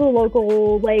at one of the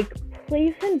local like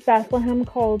place in Bethlehem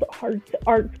called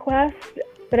Arts Quest,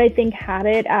 that I think had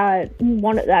it at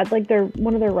one of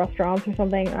their restaurants or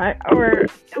something, or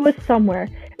it was somewhere.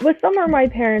 It was somewhere my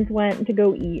parents went to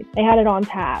go eat. They had it on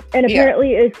tap, and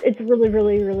apparently it's really,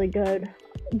 really, really good.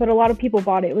 But a lot of people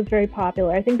bought it. It was very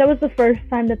popular. I think that was the first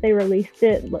time that they released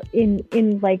it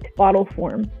in like bottle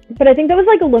form. But I think that was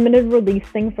like a limited release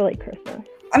thing for like Christmas.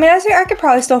 I mean, I could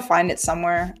probably still find it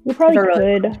somewhere. You probably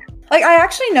could. Like, I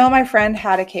actually know my friend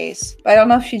had a case, but I don't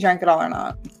know if she drank it all or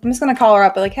not. I'm just going to call her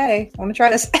up and be like, hey, I want to try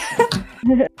this.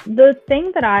 The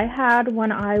thing that I had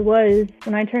when I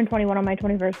turned 21 on my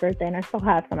 21st birthday, and I still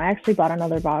have some, I actually bought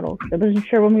another bottle because I wasn't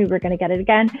sure when we were going to get it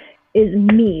again, is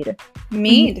mead.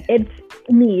 Mead? It's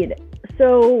mead.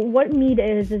 So what mead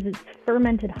is it's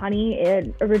fermented honey.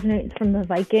 It originates from the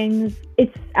Vikings.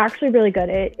 It's actually really good.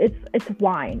 It's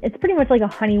wine. It's pretty much like a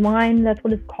honey wine. That's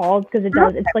what it's called because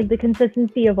it's like the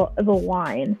consistency of a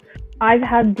wine. I've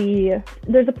had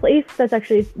there's a place that's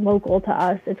actually local to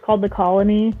us. It's called The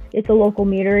Colony. It's a local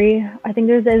meadery. I think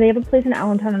they have a place in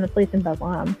Allentown and a place in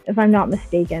Bethlehem, if I'm not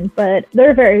mistaken. But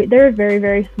they're a very,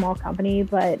 very small company.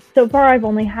 But so far I've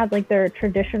only had like their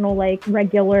traditional like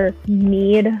regular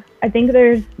mead. I think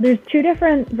there's two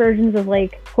different versions of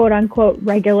like quote unquote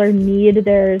regular mead.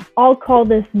 I'll call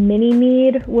this mini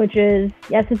mead, which is,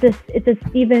 yes, it's a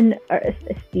Stephen.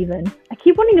 I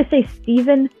keep wanting to say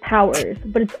Stephen Powers,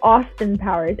 but it's Austin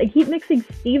Powers. I keep mixing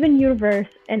Steven Universe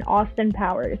and Austin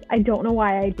Powers. I don't know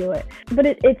why I do it, but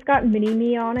it's got mini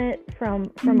me on it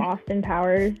from Austin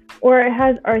Powers, or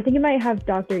I think it might have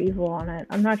Dr. Evil on it.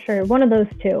 I'm not sure. One of those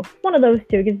two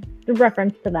gives the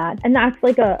reference to that. And that's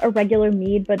like a regular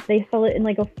mead, but they sell it in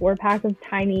like a 4-pack of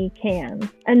tiny cans.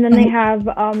 And then they have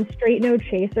Straight No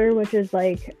Chaser, which is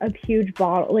like a huge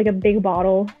bottle, like a big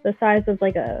bottle, the size of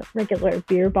like a regular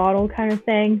beer bottle kind of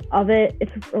thing of it.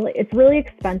 It's really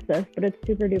expensive, but it's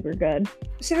super duper good.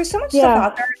 See, there's so much stuff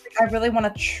out there I really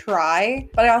want to try,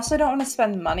 but I also don't want to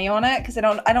spend money on it because I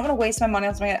don't want to waste my money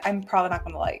on something I'm probably not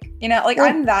going to like. You know, like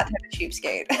I'm that type of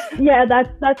cheapskate. Yeah,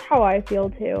 that's how I feel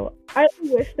too. I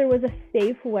wish there was a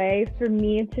safe way for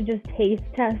me to just taste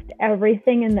test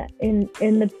everything in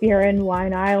the beer and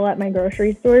wine aisle at my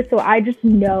grocery store, so I just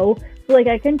know. So like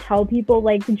I can tell people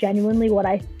like genuinely what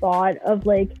I thought of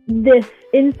like this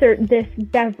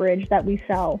beverage that we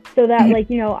sell, so that like,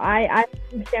 you know, I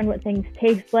understand what things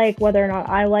taste like, whether or not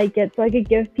I like it, so I could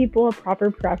give people a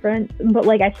proper preference. But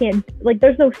like I can't, like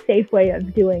there's no safe way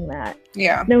of doing that.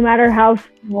 Yeah. No matter how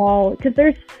small, because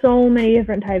there's so many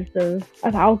different types of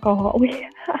alcohol we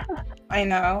have. I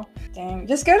know. Dang.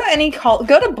 Just go to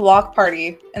go to Block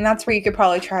Party, and that's where you could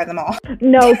probably try them all.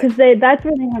 No, because that's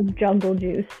where they have jungle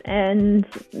juice, and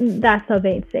that stuff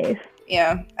ain't safe.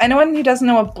 Yeah. Anyone who doesn't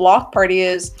know what Block Party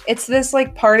is, it's this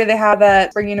like party they have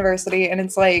at Spring University, and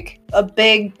it's like a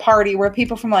big party where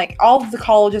people from like all of the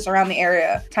colleges around the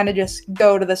area kind of just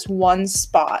go to this one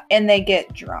spot and they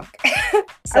get drunk.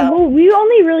 Well, we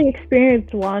only really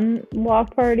experienced one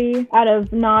block party out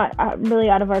of not really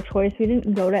out of our choice. We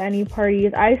didn't go to any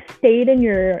parties. I stayed in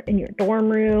your dorm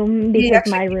room because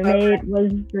my roommate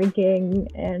was drinking,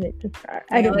 and it just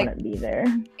I didn't want to be there.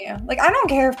 Yeah, like I don't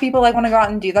care if people like want to go out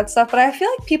and do that stuff, but I feel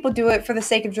like people do it for the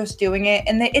sake of just doing it,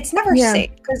 and it's never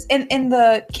safe. Because in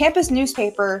the campus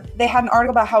newspaper, they had an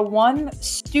article about how one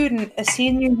student a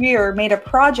senior year made a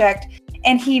project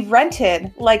and he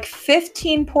rented like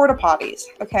 15 porta potties,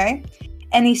 okay?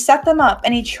 And he set them up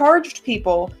and he charged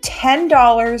people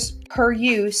 $10 per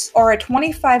use or a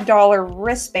 $25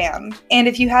 wristband. And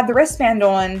if you had the wristband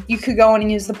on, you could go in and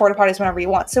use the porta potties whenever you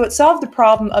want. So it solved the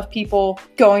problem of people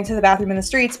going to the bathroom in the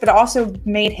streets, but it also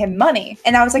made him money.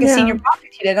 And that was like a senior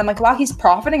project he did. I'm like, wow, he's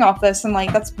profiting off this, and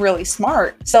like that's really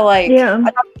smart. So like, I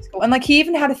thought it was cool. And like he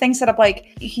even had a thing set up,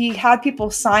 like he had people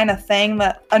sign a thing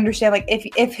that understand like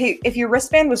if your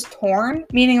wristband was torn,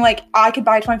 meaning like I could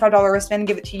buy a $25 wristband and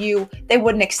give it to you, they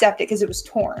wouldn't accept it because it was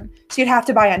torn. So you'd have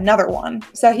to buy another one.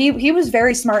 So he was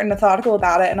very smart and methodical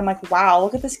about it. And I'm like, wow,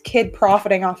 look at this kid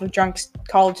profiting off of drunk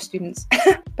college students.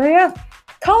 But yeah,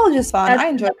 college is fun. I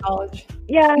enjoy college.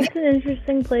 Yeah, it's an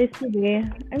interesting place to be.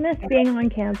 I miss being on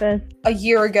campus. A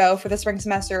year ago for the spring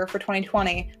semester for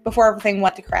 2020, before everything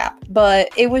went to crap. But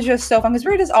it was just so fun because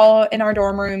we were just all in our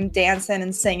dorm room dancing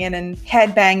and singing and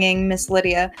headbanging Miss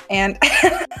Lydia. And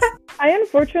I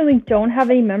unfortunately don't have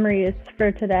any memories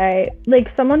for today. Like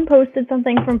someone posted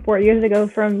something from 4 years ago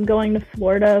from going to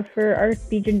Florida for our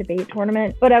speech and debate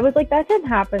tournament. But I was like, that didn't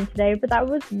happen today. But that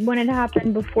was when it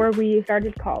happened before we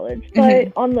started college.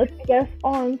 But on the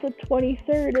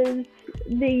 23rd is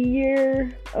the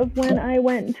year of when I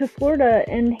went to Florida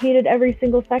and hated every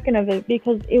single second of it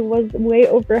because it was way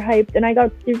overhyped, and I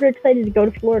got super excited to go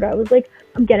to Florida. I was like,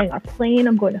 I'm getting a plane,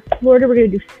 I'm going to Florida, we're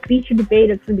going to do speech and debate,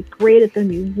 it's going to be great, it's going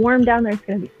to be warm down there, it's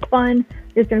going to be fun,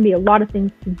 there's going to be a lot of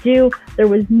things to do. There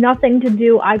was nothing to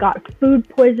do. I got food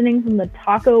poisoning from the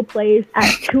taco place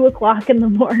at 2 o'clock in the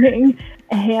morning,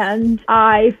 and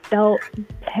I felt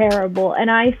terrible. And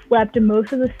I slept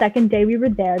most of the second day we were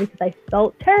there because I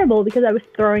felt terrible because I was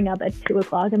throwing up at 2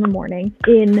 o'clock in the morning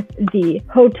in the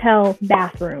hotel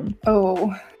bathroom.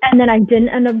 Oh. And then I didn't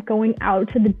end up going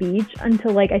out to the beach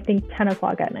until like I think 10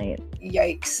 o'clock at night.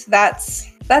 Yikes. That's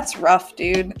rough,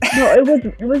 dude. No, it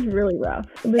was really rough.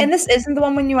 And this isn't the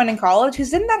one when you went in college?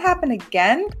 Because didn't that happen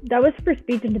again? That was for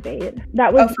speech and debate.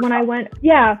 That was when I went.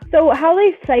 Yeah. So how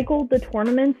they cycle the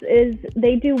tournaments is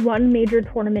they do one major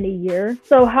tournament a year.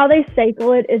 So how they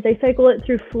cycle it is they cycle it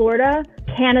through Florida,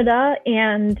 Canada,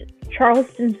 and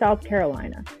Charleston, South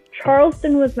Carolina.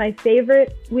 Charleston was my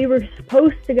favorite. We were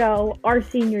supposed to go our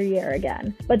senior year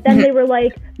again. But then they were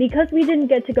like, because we didn't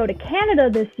get to go to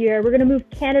Canada this year, we're going to move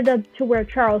Canada to where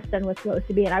Charleston was supposed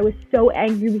to be. And I was so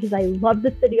angry because I love the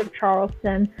city of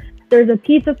Charleston. There's a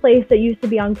pizza place that used to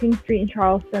be on King Street in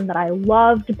Charleston that I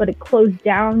loved, but it closed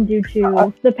down due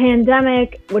to the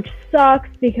pandemic, which sucks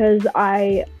because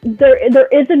there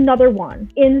is another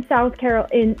one in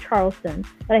Charleston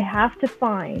that I have to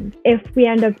find if we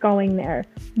end up going there.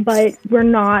 But we're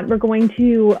not. We're going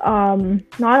to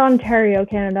not Ontario,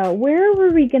 Canada. Where were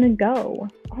we gonna go?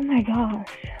 Oh my gosh.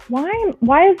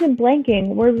 Why is it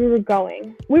blanking where we were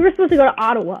going? We were supposed to go to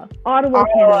Ottawa,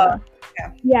 Canada.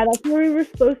 Yeah, that's where we were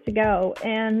supposed to go,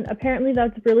 and apparently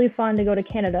that's really fun to go to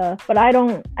Canada, but it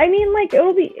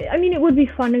would be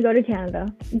fun to go to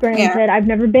Canada. Granted, I've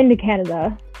never been to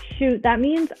Canada. Shoot, that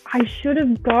means I should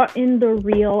have gotten the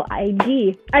real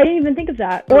ID. I didn't even think of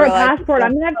that. Or a passport.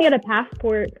 I'm gonna have to get a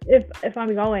passport if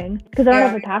I'm going, because I don't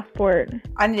have a passport.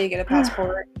 I need to get a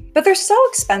passport. But they're so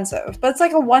expensive. But it's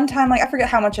like a one-time, like I forget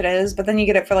how much it is, but then you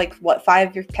get it for like,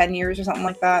 5 or 10 years or something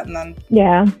like that, and then...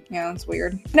 Yeah, it's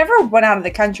weird. Never went out of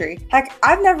the country. Heck,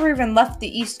 I've never even left the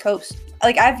East Coast.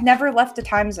 Like, I've never left a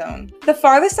time zone. The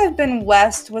farthest I've been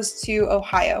west was to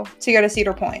Ohio to go to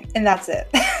Cedar Point, and that's it.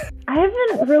 I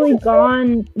haven't really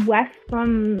gone west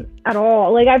from at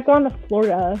all. Like, I've gone to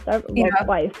Florida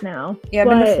twice now. Yeah, I've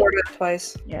been to Florida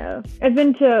twice. Yeah. I've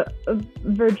been to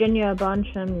Virginia a bunch,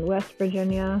 and West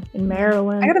Virginia, and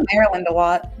Maryland. I go to Maryland a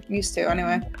lot. Used to,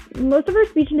 anyway. Most of our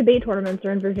speech and debate tournaments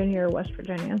are in Virginia or West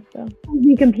Virginia. So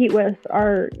we compete with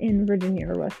are in Virginia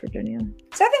or West Virginia.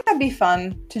 So I think that'd be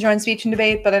fun to join speech and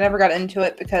debate, but I never got into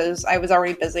it because I was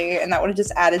already busy, and that would have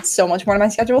just added so much more to my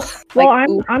schedule. Well,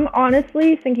 I'm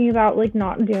honestly thinking about like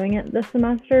not doing it this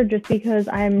semester just because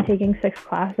I'm taking 6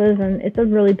 classes and it's a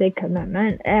really big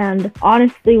commitment. And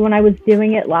honestly, when I was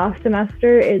doing it last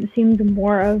semester, it seemed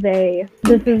more of this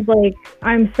is like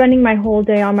I'm spending my whole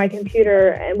day on my computer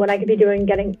and when I could be doing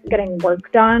getting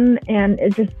work done, and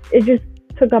it just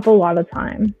took up a lot of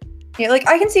time. Yeah, like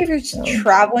I can see if you're just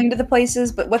traveling to the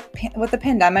places, but with the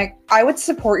pandemic, I would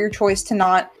support your choice to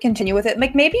not continue with it.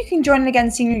 Like maybe you can join it again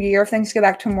senior year if things go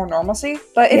back to more normalcy.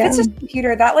 But if it's just a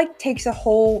computer, that like takes a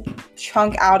whole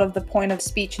chunk out of the point of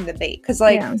speech and debate. Because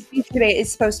like speech and debate is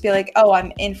supposed to be like, oh,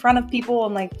 I'm in front of people,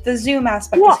 and like the Zoom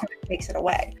aspect just kind of takes it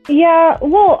away. Yeah,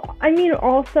 well, I mean,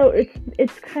 also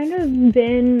it's kind of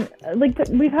been like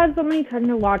we've had so many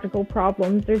technological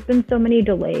problems. There's been so many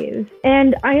delays,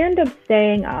 and I end up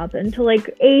staying up until like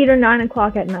 8 or 9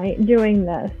 o'clock at night doing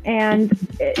this, and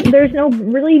there's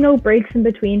really no breaks in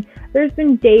between. There's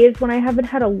been days when I haven't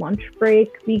had a lunch break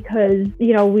because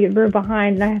we're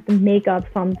behind and I have to make up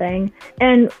something,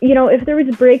 and if there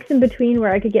was breaks in between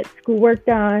where I could get schoolwork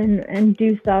done and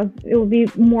do stuff, it would be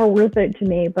more worth it to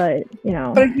me. But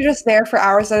if you're just there for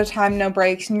hours at a time, no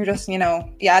breaks, and you're just I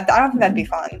don't think that'd be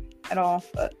fun at all.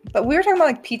 But we were talking about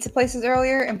like pizza places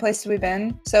earlier and places we've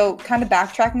been. So kind of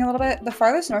backtracking a little bit, the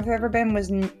farthest north I've ever been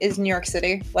is New York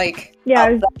City. Like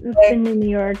I've been to New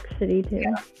York City too.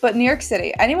 Yeah. But New York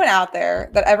City, anyone out there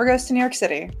that ever goes to New York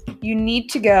City, you need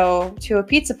to go to a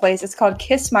pizza place. It's called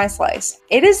Kiss My Slice.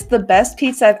 It is the best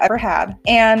pizza I've ever had,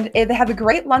 and they have a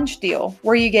great lunch deal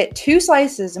where you get 2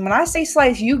 slices. And when I say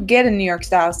slice, you get a New York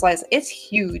style slice. It's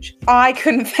huge. I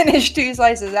couldn't finish 2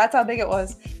 slices. That's how big it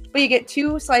was. But you get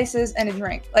 2 slices and a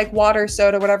drink, like water,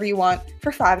 soda, whatever you want,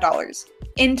 for $5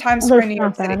 in Times Square, New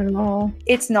York City.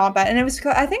 It's not bad. And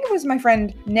I think it was my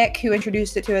friend Nick who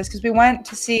introduced it to us, because we went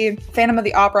to see Phantom of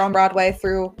the Opera on Broadway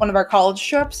through one of our college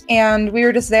trips. And we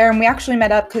were just there, and we actually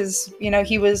met up because,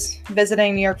 he was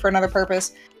visiting New York for another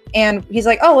purpose. And he's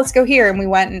like, oh, let's go here. And we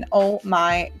went, and oh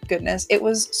my goodness, it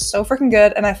was so freaking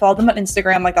good. And I followed them on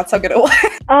Instagram. Like, that's how good it was.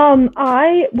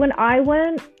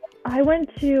 I went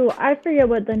to, I forget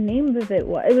what the name of it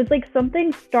was. It was like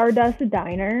something Stardust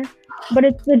Diner, but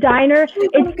it's the diner. It's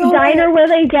the diner where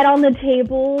they get on the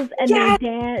tables and they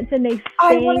dance and they sing.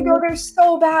 I want to go there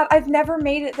so bad. I've never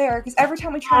made it there because every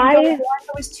time we try to go, the line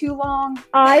was too long.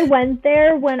 I went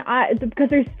there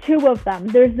because there's 2 of them.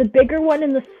 There's the bigger one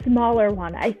and the smaller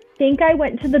one. I think I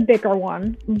went to the bigger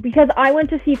one because I went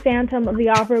to see Phantom of the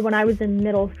Opera when I was in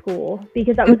middle school,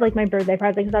 because that was like my birthday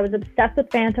present, because I was obsessed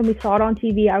with Phantom. We saw it on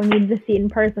TV. I needed to see it in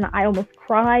person. I almost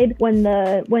cried when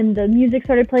the music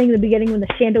started playing in the beginning, when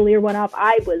the chandelier went up.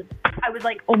 I was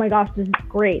like, oh my gosh, this is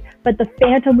great. But the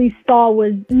Phantom we saw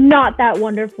was not that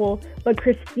wonderful, but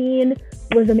Christine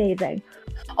was amazing.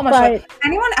 Oh my gosh.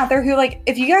 Anyone out there who, like,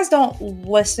 if you guys don't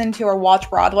listen to or watch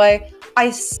Broadway,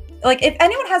 if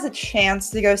anyone has a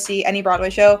chance to go see any Broadway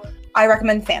show, I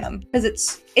recommend Phantom, because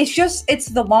it's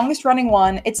the longest running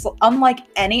one. It's unlike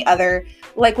any other.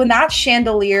 Like, when that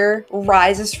chandelier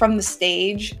rises from the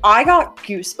stage, I got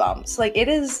goosebumps. Like, it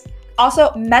is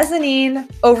also mezzanine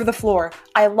over the floor.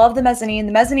 I love the mezzanine.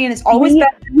 The mezzanine is always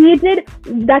better.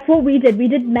 That's what we did. We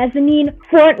did mezzanine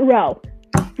front row.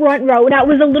 Now, it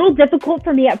was a little difficult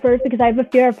for me at first because I have a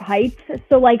fear of heights.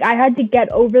 So, like, I had to get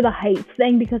over the heights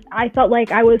thing because I felt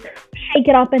like I was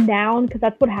shaking up and down, because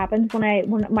that's what happens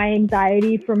when my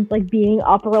anxiety from, like, being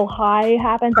up real high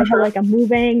happens. I feel like I'm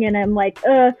moving and I'm like,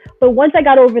 But once I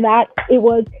got over that, it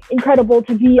was incredible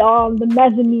to be on the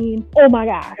mezzanine. Oh my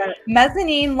gosh.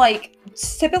 Mezzanine, like,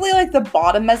 typically like the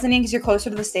bottom mezzanine, because you're closer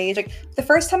to the stage. Like, the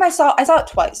first time I saw it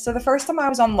twice. So the first time I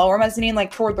was on lower mezzanine,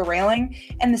 like toward the railing,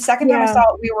 and the second time I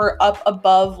saw it, we were up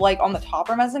above, like on the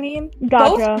topper mezzanine.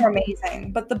 Gotcha. Both were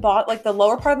amazing, but the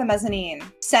lower part of the mezzanine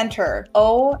center,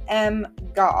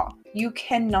 OMG, you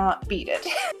cannot beat it.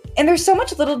 And there's so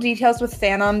much little details with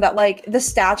Phantom that, like, the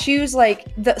statues, like,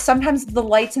 sometimes the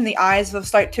lights in the eyes will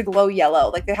start to glow yellow.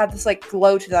 Like, they have this, like,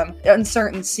 glow to them in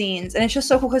certain scenes. And it's just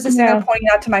so cool because I'm pointing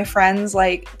out to my friends,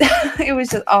 like, it was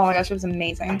just, oh my gosh, it was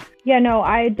amazing. Yeah, no,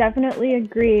 I definitely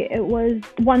agree. It was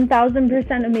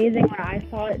 1000% amazing when I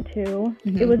saw it too.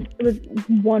 Mm-hmm. It was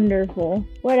wonderful.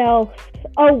 What else?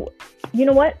 Oh, you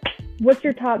know what? What's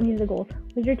your top musicals?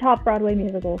 What's your top Broadway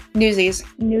musicals? Newsies.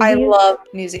 Newsies? I love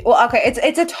Newsies. Well, okay,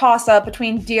 it's a toss-up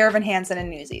between Dear Evan Hansen and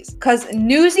Newsies. Because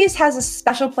Newsies has a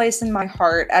special place in my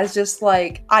heart as just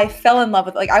like, I fell in love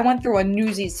with, like, I went through a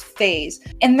Newsies phase.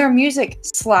 And their music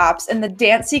slaps, and the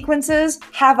dance sequences,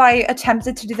 have I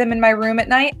attempted to do them in my room at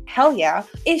night? Hell yeah.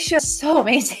 It's just so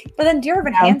amazing. But then Dear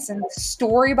Evan Hansen, the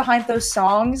story behind those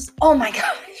songs, oh my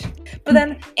gosh. But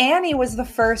then Annie was the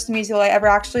first musical I ever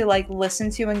actually like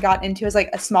listened to and got into as like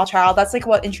a small child. That's like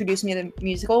what introduced me to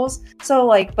musicals. So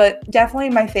like, but definitely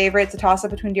my favorite. It's a toss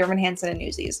up between Dear Evan Hansen and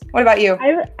Newsies. What about you?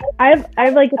 I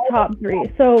have like a top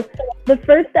three. So the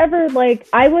first ever, like,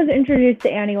 I was introduced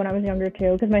to Annie when I was younger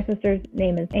too, because my sister's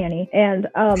name is Annie, and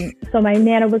so my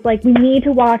nana was like, we need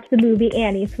to watch the movie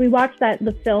Annie. So we watched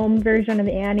the film version of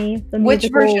Annie. Which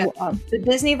version? The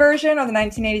Disney version or the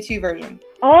 1982 version?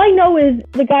 All I know is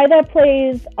the guy that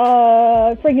plays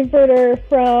Frankenfurter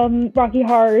from Rocky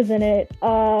Horror is in it.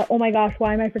 Oh my gosh,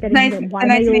 why am I forgetting his name? The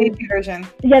 1982 version.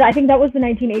 Yeah, I think that was the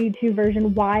 1982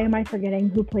 version. Why am I forgetting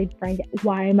who played Frank?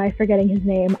 Why am I forgetting his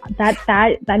name? That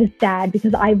is sad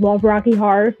because I love Rocky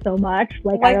Horror so much.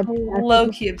 Like I'm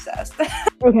low-key obsessed.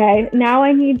 Okay, now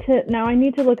I need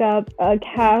to look up a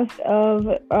cast of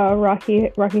Rocky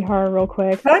Horror real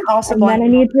quick. But I'm also and then I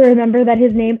need to remember that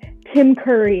his name Tim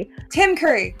Curry. Tim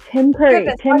Curry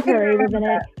Was in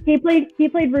it. He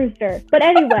played Rooster. But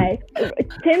anyway,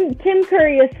 Tim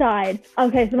Curry aside.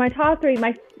 Okay, so my top three,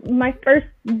 my first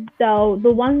though,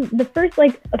 the first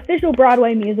like official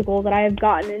Broadway musical that I have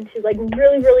gotten into, like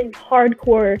really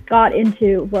hardcore got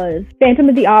into, was Phantom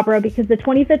of the Opera, because the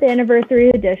 25th anniversary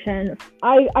edition.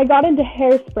 I got into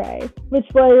Hairspray, which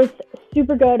was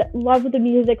super good. Love the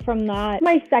music from that.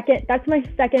 That's my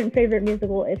second favorite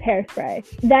musical is Hairspray.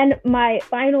 Then my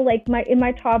final, like in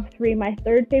my top three, my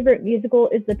third favorite musical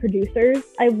is The Producers.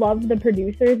 I love The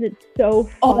Producers. It's so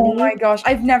funny. Oh my gosh,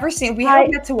 I've never seen. We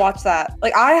haven't get to watch that.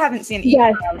 Like I haven't seen it either.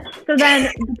 Yes. So then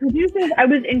The Producers I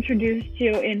was introduced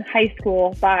to in high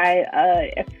school by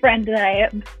a friend that I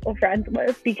am still friends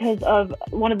with because of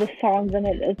one of the songs in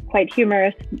it is quite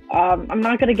humorous. I'm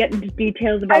not going to get into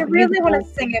details about. I really want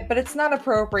to sing it, but it's not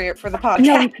appropriate for the podcast.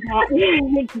 No, it's not.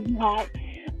 It's not.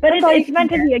 But it's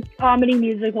meant to be a comedy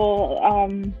musical.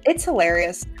 It's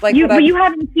hilarious. Like you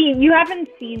haven't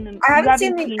seen them. I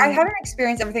haven't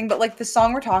experienced everything, but like the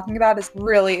song we're talking about is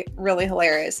really, really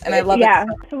hilarious, and I love it. Yeah.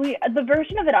 So the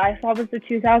version of it I saw was the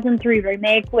 2003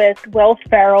 remake with Will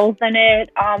Ferrell's in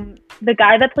it. The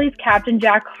guy that plays Captain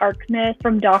Jack Harkness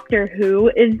from Doctor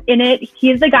Who is in it.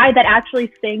 He's the guy that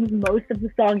actually sings most of the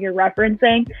song you're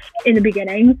referencing in the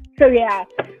beginning. So yeah.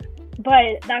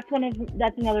 But that's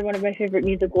another one of my favorite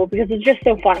musicals because it's just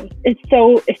so funny.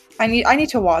 I need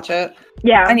to watch it.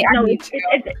 Yeah,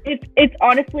 it's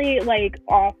honestly like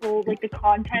awful. Like the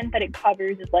content that it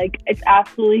covers is like it's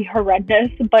absolutely horrendous,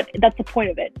 but that's the point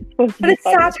of it. It's supposed to be it's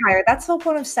satire. That's the whole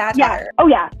point of satire. Yeah. Oh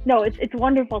yeah, no, it's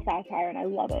wonderful satire, and I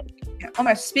love it. Yeah. Oh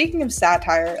my! Speaking of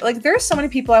satire, like there are so many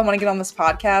people I want to get on this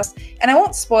podcast, and I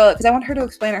won't spoil it because I want her to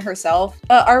explain it herself.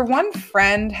 Our one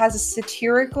friend has a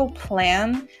satirical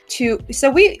plan to. So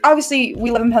we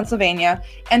live in Pennsylvania,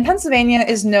 and Pennsylvania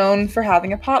is known for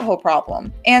having a pothole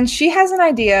problem. And she has an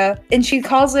idea, and she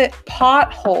calls it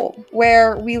Pothole,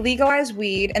 where we legalize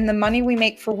weed, and the money we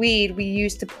make for weed we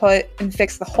use to put and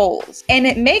fix the holes. And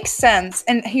it makes sense,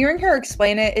 and hearing her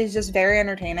explain it is just very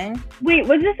entertaining. Wait,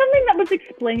 was this something that was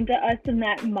explained to us in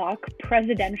that mock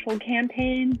presidential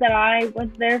campaign that I was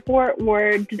there for,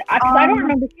 or I don't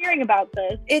remember hearing about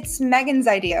this. It's Megan's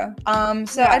idea. I don't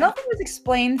think it was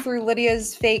explained through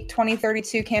Lydia's fake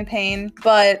 2032 campaign,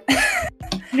 but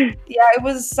yeah, it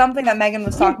was something that Megan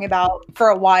was talking about for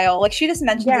a while. Like she just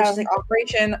mentioned it, she's like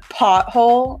Operation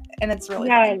Pothole, and it's really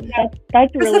funny.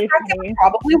 That's really funny. That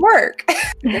probably work.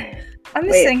 I'm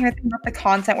just sitting here thinking about the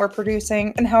content we're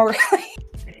producing and how we're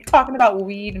like, talking about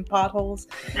weed and potholes.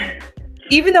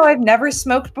 Even though I've never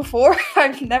smoked before,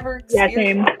 I've never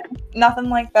experienced nothing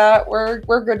like that. We're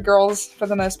good girls for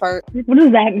the most part. What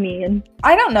does that mean?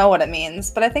 I don't know what it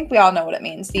means, but I think we all know what it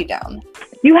means deep down.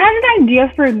 You had an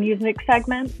idea for a music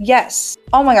segment? Yes.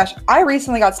 Oh my gosh. I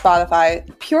recently got Spotify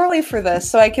purely for this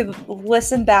so I could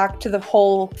listen back to the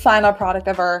whole final product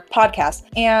of our podcast.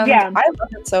 And I love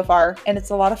it so far, and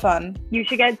it's a lot of fun. You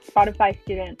should get Spotify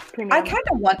Student Premium. I kind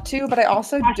of want to, but I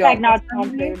also don't. Not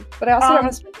sponsored. But I also don't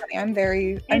want to spend I'm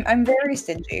very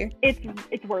stingy.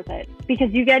 It's worth it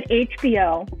because you get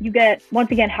HBO, you get,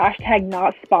 once again, hashtag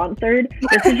not sponsored.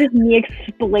 This is just me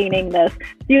explaining this.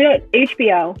 You get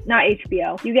HBO, not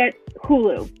HBO. You get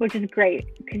Hulu, which is great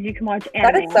because you can watch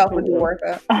anime. That itself would be worth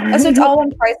it. So it's all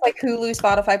one price, like Hulu,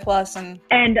 Spotify Plus, and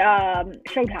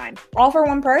Showtime. All for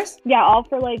one price? Yeah, all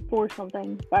for like $4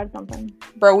 something, $5 something.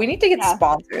 Bro, we need to get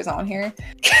sponsors on here.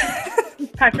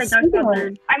 Hashtag not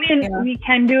sponsored. I mean, we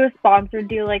can do a sponsored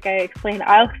deal, like I explained.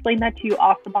 I'll explain that to you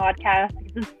off the podcast.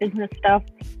 This is business stuff.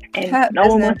 And no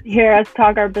one wants to hear us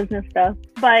talk our business stuff.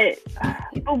 But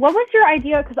what was your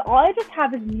idea? Because all I just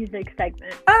have is music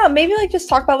segment. I don't know, maybe like just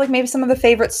talk about like maybe some of the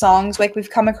favorite songs like we've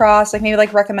come across, like maybe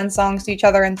like recommend songs to each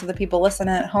other and to the people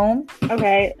listening at home.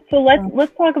 Okay, so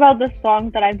let's talk about the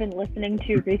songs that I've been listening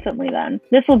to recently then.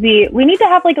 We need to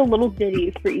have like a little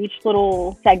ditty for each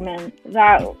little segment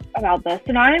about this.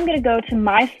 So now I'm going to go to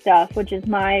my stuff, which is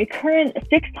my current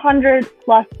 600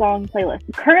 plus song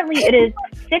playlist. Currently it is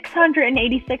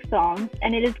 686 songs,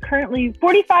 and it is currently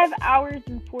 45 hours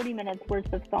and 40 minutes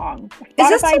worth of songs. Is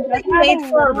this something you made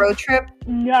for a road trip?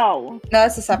 No,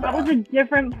 that's a separate one. That was a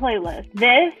different playlist.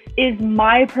 This is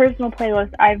my personal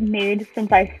playlist I've made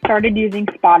since I started using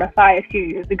Spotify a few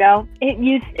years ago.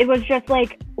 It was just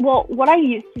like, well, what I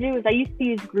used to do is I used to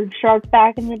use Grooveshark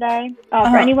back in the day.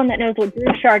 For anyone that knows what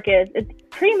Grooveshark is, it's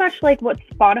pretty much like what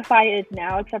Spotify is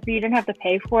now, except for you didn't have to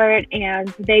pay for it, and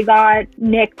they got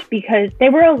nicked because they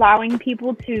were allowing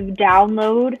people to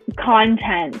download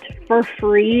content for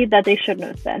free that they shouldn't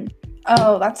have been.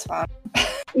 Oh, that's fun.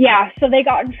 Yeah, so they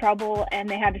got in trouble and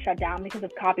they had to shut down because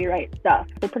of copyright stuff.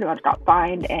 They pretty much got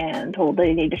fined and told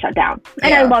they need to shut down.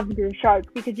 And I love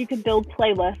Grooveshark because you can build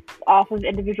playlists off of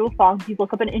individual songs. You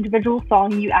look up an individual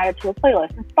song, you add it to a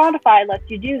playlist. And Spotify lets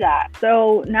you do that.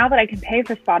 So now that I can pay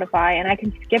for Spotify and I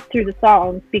can skip through the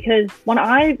songs, because when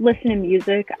I listen to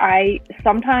music, I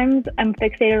sometimes am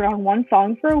fixated on one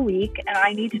song for a week and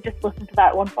I need to just listen to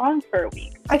that one song for a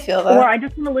week. I feel that. Or I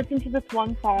just want to listen to this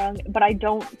one song, but I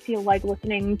don't feel like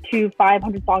listening to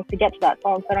 500 songs to get to that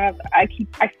song, so I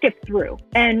skip through.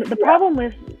 And the problem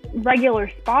with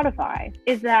regular Spotify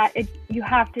is that you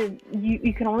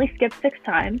can only skip 6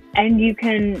 times, and you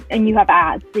have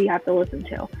ads that you have to listen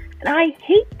to. And I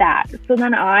hate that. So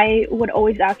then I would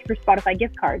always ask for Spotify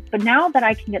gift cards. But now that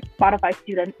I can get Spotify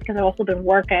students, because I've also been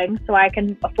working, so I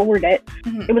can afford it,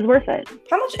 It was worth it.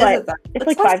 How much is it then? It's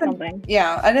like 5 something.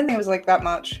 Yeah, I didn't think it was like that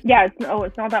much. Yeah,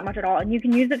 it's not that much at all. And you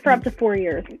can use it for up to 4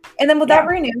 years. And then would that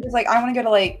renew? Because like I want to go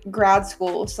to like grad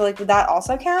school, so like would that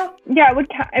also count? Yeah,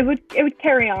 it would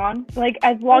carry on. Like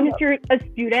as long as you're a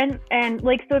student, and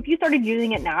like so if you started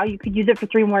using it now, you could use it for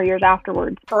 3 more years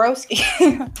afterwards. Broski.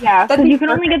 Yeah, so you can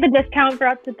only get the discount for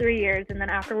up to 3 years, and then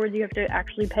afterwards you have to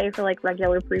actually pay for like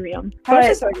regular premium. How much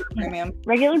is regular premium?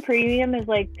 Regular premium is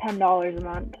like $10 a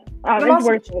month.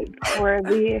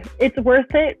 It's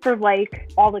worth it for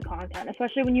like all the content,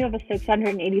 especially when you have a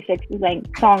 686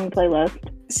 song playlist.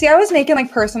 See, I was making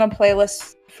like personal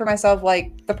playlists for myself,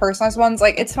 like the personalized ones.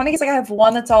 Like it's funny because like I have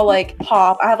one that's all like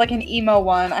pop, I have like an emo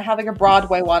one, I have like a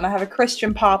Broadway one, I have a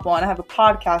Christian pop one, I have a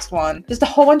podcast one, just a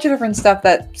whole bunch of different stuff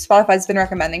that Spotify's been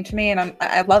recommending to me, and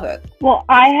I love it. Well,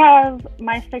 I have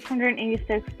my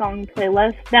 686 song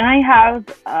playlist. Then I have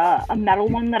a metal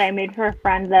one that I made for a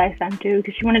friend that I sent to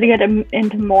because she wanted to get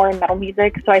into more metal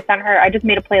music, so I just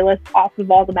made a playlist off of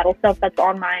all the metal stuff that's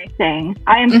on my thing.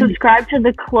 I am subscribed to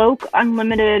the Cloak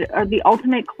Unlimited, or the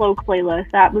Ultimate Cloak playlist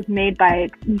that was made by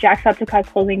Jacksepticeye's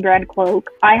clothing brand Cloak.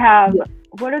 I have,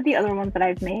 what are the other ones that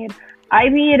I've made? I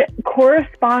made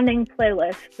corresponding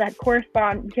playlists that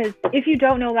correspond, because if you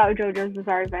don't know about JoJo's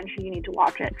Bizarre Adventure, you need to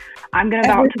watch it. I'm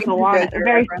about to go on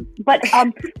but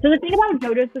so the thing about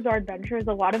JoJo's Bizarre Adventure is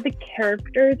a lot of the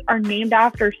characters are named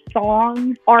after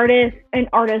songs, artists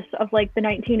of like the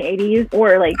 1980s,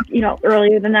 or like,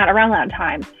 earlier than that, around that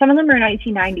time. Some of them are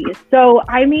 1990s. So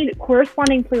I made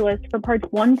corresponding playlists for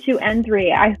parts 1, 2, and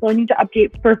 3. I still need to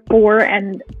update for 4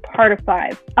 and part of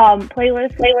 5.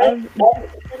 Playlists of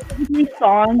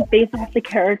songs based off the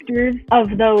characters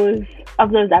of those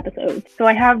episodes. So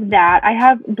I have that. I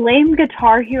have Blame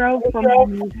Guitar Hero from my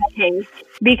music taste,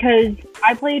 because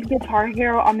I played Guitar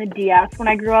Hero on the DS when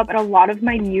I grew up, and a lot of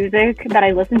my music that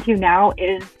I listen to now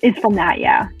is from that.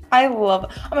 Yeah. I love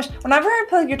it. Oh my gosh, whenever I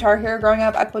played Guitar Hero growing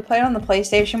up, I would play it on the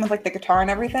PlayStation with like the guitar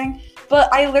and everything.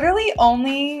 But I literally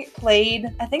only played,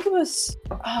 I think it was,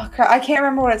 oh crap, I can't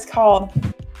remember what it's called.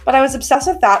 But I was obsessed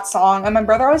with that song, and my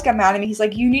brother always got mad at me. He's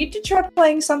like, you need to try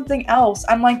playing something else.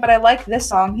 I'm like, but I like this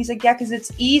song. He's like, yeah, because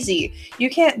it's easy. You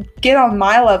can't get on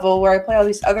my level where I play all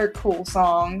these other cool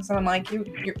songs. And I'm like,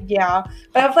 yeah.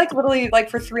 But I've like literally like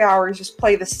for 3 hours just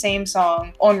play the same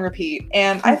song on repeat.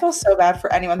 And I feel so bad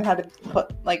for anyone that had to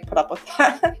put up with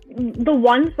that. The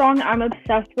one song I'm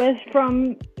obsessed with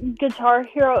from Guitar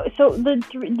Hero, so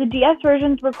the DS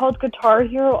versions were called Guitar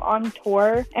Hero on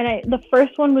Tour, and the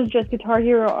first one was just Guitar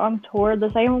Hero on Tour. The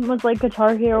second one was like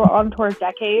Guitar Hero on Tour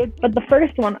Decades, but the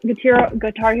first one,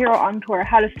 Guitar Hero on Tour,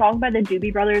 had a song by the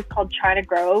Doobie Brothers called China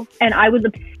Grove, and I was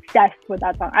obsessed with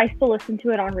that song. I still listen to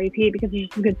it on repeat because it's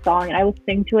just a good song, and I will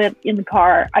sing to it in the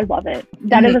car. I love it.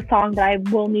 That is a song that I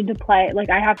will need to play. Like,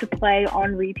 I have to play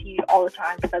on repeat all the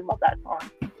time because I love that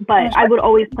song. But I would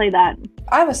always play that.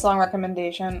 I have a song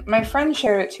recommendation. My friend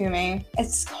shared it to me.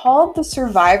 It's called The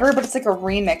Survivor, but it's like a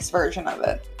remix version of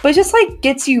it. But it just like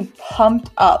gets you pumped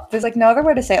up. There's like no other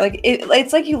way to say it. Like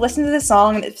it's like you listen to the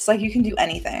song and it's like you can do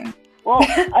anything. Well,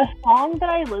 a song that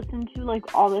I listen to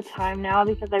like all the time now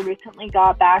because I recently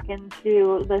got back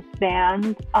into this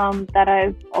band that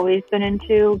I've always been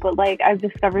into, but like I've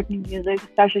discovered new music,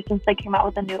 especially since they came out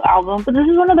with a new album. But this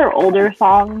is one of their older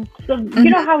songs. So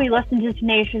you know how we listen to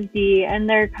Tenacious D and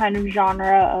their kind of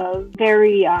genre of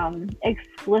very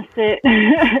explicit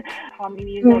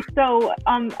comedy music. So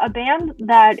a band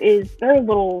that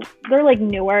they're like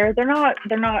newer. They're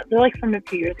like from a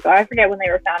few years ago. I forget when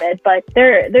they were founded, but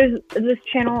there's this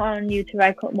channel on YouTube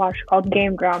I watch called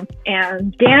Game Grumps,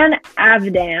 and Dan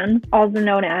Avdan, also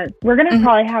known as, we're gonna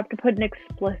probably have to put an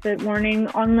explicit warning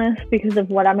on this because of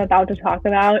what I'm about to talk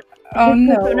about.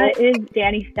 His persona is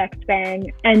Danny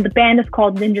Sexbang, and the band is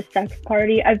called Ninja Sex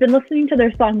Party. I've been listening to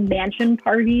their song Mansion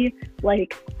Party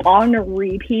like on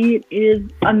repeat. It is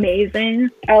amazing.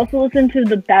 I also listen to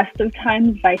The Best of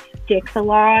Times by Styx a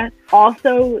lot.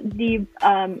 Also, the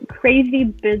Crazy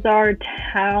Bizarre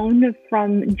Town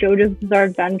from JoJo's Bizarre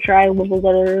Adventure I will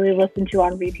literally listen to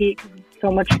on repeat because it's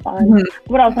so much fun.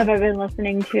 What else have I been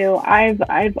listening to?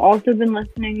 I've also been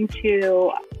listening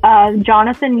to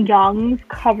Jonathan Young's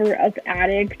cover of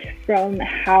Addict from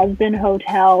Has Been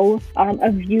Hotel,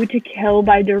 A View to Kill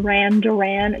by Duran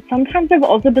Duran. Sometimes I've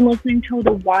also been listening to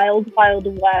The Wild Wild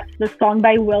West, the song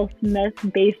by Will Smith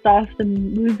based off the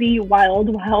movie Wild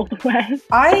Wild West.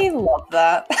 I love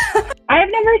that. I have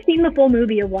never seen the full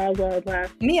movie of Wild Wild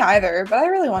West. Me either, but I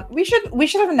really want. We should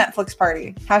have a Netflix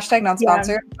party. Hashtag not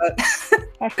sponsored, but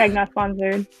Hashtag not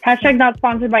sponsored. Hashtag not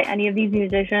sponsored by any of these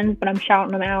musicians, but I'm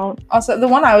shouting them out. Also, the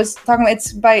one I was talking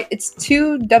about, it's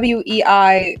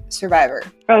 2WEI Survivor.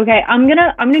 Okay, I'm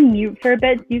gonna mute for a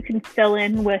bit so you can fill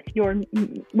in with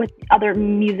other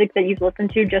music that you've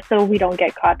listened to, just so we don't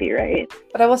get copyright.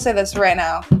 But I will say this right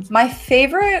now. My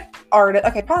favorite artist,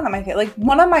 okay, probably not my favorite, like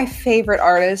one of my favorite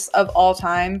artists of all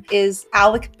time is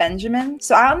Alec Benjamin.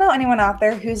 So I don't know anyone out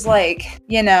there who's like,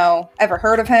 ever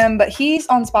heard of him, but he's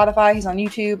on Spotify, he's on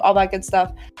YouTube, all that good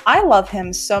stuff. I love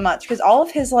him so much because all of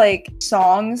his like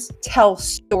songs tell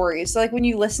stories. So like when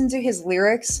you listen to his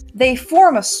lyrics, they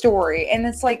form a story, and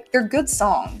it's like they're good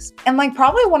songs. And like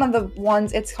probably one of the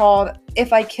ones, it's called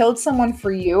If I Killed Someone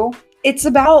for You. It's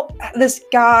about this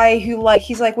guy who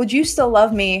he's like, would you still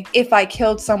love me if I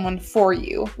killed someone for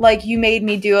you? Like, you made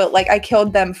me do it, like I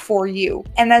killed them for you.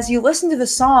 And as you listen to the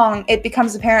song, it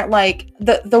becomes apparent like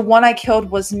the one I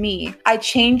killed was me. I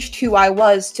changed who I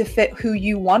was to fit who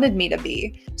you wanted me to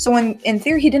be. So in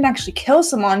theory, he didn't actually kill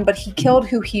someone, but he killed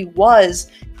who he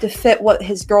was to fit what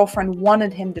his girlfriend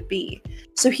wanted him to be.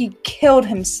 So he killed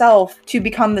himself to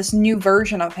become this new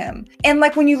version of him. And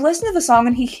like when you listen to the song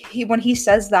and he when he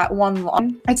says that one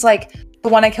line, it's like, the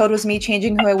one I killed was me,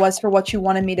 changing who I was for what you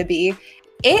wanted me to be.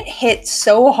 It hit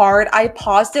so hard. I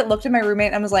paused it, looked at my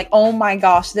roommate, and was like, oh my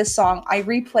gosh, this song. I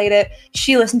replayed it.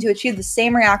 She listened to it. She had the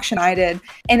same reaction I did.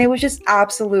 And it was just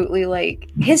absolutely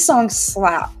like, his songs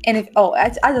slap. And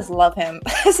I just love him.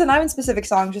 So not even specific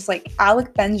songs, just like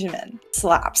Alec Benjamin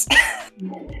slaps.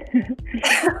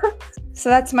 So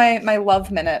that's my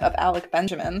love minute of Alec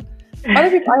Benjamin.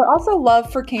 Other people, I also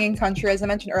love For King and Country. As I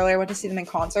mentioned earlier, I went to see them in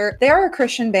concert. They are a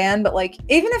Christian band, but like,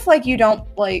 even if like you don't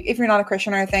like, if you're not a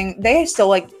Christian or anything, they still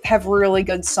like have really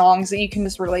good songs that you can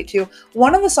just relate to.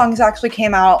 One of the songs that actually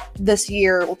came out this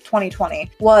year,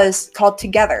 2020, was called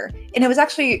Together. And it was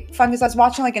actually fun because I was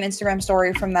watching like an Instagram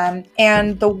story from them.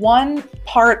 And the one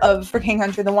part of For King and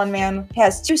Country, the one man, he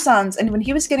has 2 sons. And when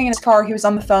he was getting in his car, he was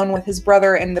on the phone with his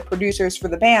brother and the producers for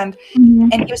the band.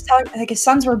 And he was telling, like, his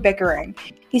sons were bickering.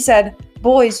 He said,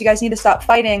 boys, you guys need to stop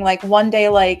fighting. Like one day,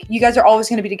 like you guys are always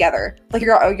going to be together. Like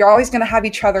you're always going to have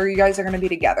each other. You guys are going to be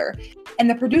together. And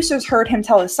the producers heard him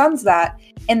tell his sons that,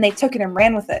 and they took it and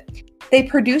ran with it. They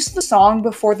produced the song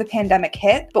before the pandemic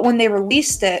hit, but when they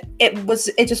released it,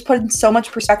 it just put in so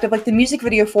much perspective. Like the music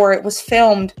video for it was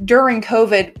filmed during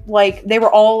COVID. Like they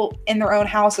were all in their own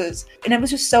houses, and it was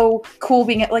just so cool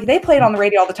being like, they play it on the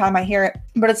radio all the time. I hear it,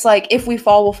 but it's like, if we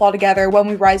fall, we'll fall together. When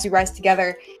we rise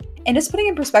together. And just putting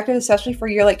in perspective, especially for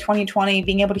a year like 2020,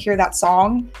 being able to hear that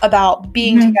song about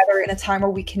being together in a time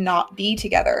where we cannot be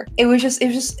together. It was just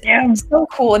so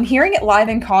cool. And hearing it live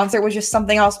in concert was just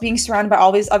something else. Being surrounded by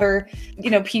all these other,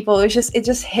 people, it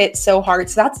just hit so hard.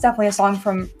 So that's definitely a song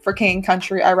for King and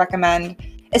Country I recommend.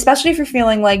 Especially if you're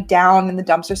feeling like down in the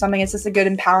dumps or something. It's just a good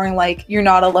empowering, like you're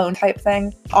not alone type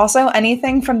thing. Also,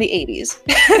 anything from the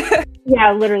 80s.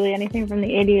 Yeah, literally anything from the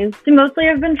 80s. So mostly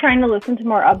I've been trying to listen to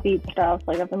more upbeat stuff.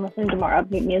 Like I've been listening to more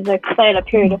upbeat music. I had a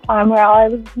period of time where all I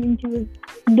was listening to was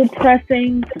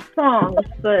depressing songs.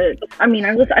 But I mean,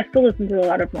 I still listen to a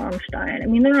lot of Rammstein. I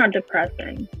mean, they're not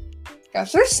depressing.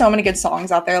 Gosh, there's so many good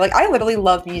songs out there. Like I literally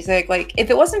love music. Like if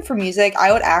it wasn't for music,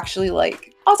 I would actually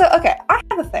like. Also, okay, I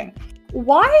have a thing.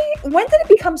 When did it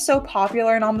become so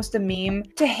popular and almost a meme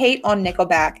to hate on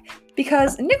Nickelback?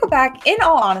 Because Nickelback, in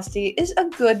all honesty, is a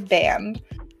good band.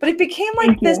 But it became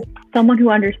like this... Someone who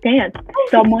understands.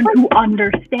 Someone who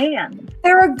understands.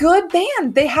 They're a good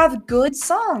band. They have good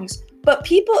songs. But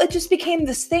it just became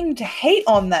this thing to hate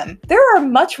on them. There are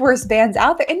much worse bands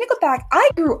out there. And Nickelback, I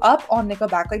grew up on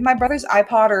Nickelback. Like my brother's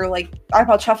iPod or like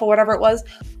iPod Shuffle, whatever it was.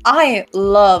 I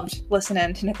loved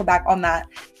listening to Nickelback on that.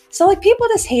 So, like, people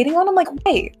just hating on them, like,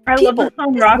 wait. I love the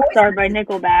song Rockstar by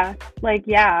Nickelback. Like,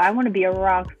 yeah, I want to be a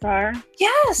rock star.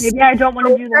 Yes. Maybe I don't want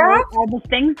to do all the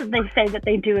things that they say that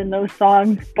they do in those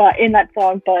songs, but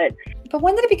But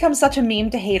when did it become such a meme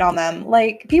to hate on them?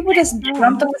 Like, people just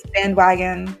jumped on this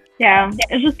bandwagon. Yeah,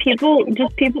 it's just people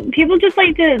just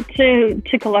like to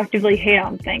collectively hate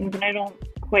on things, and I don't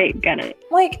quite get it.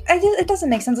 Like, it doesn't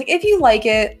make sense. Like, if you like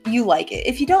it, you like it.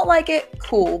 If you don't like it,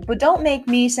 cool. But don't make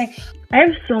me say... I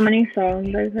have so many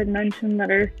songs I've had mentioned that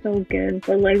are so good,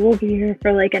 but like we'll be here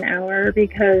for like an hour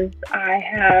because I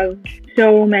have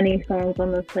so many songs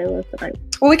on this playlist that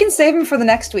Well, we can save them for the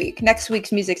next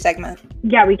week's music segment.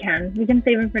 Yeah, we can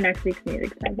save them for next week's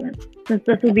music segment. Since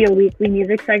this will be a weekly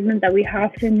music segment that we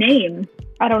have to name.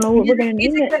 I don't know what we're going to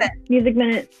name it. Music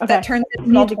Minute. Okay. That turns into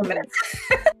multiple minutes.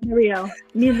 There we go.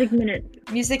 Music Minute.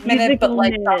 Music Minute, but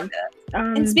like minute.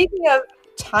 And speaking of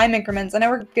time increments, I know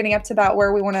we're getting up to about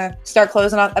where we want to start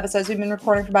closing out episodes. We've been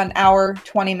recording for about an hour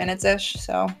 20 minutes ish,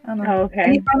 so I don't know. Oh, okay.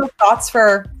 Any final thoughts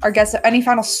for our guests? Any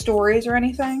final stories or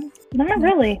anything? Not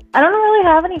really. I don't really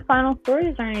have any final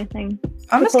stories or anything.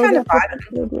 I'm just kind of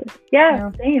vibing.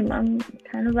 Yeah, same. I'm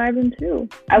kind of vibing too.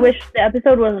 I wish the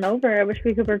episode wasn't over. I wish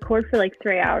we could record for like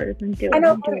 3 hours and do it. I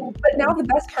know, but now the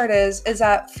best part is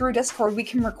that through Discord we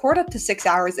can record up to 6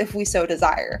 hours if we so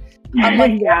desire.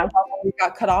 Unlike we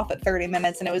got cut off at 30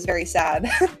 minutes and it was very sad.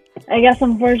 I guess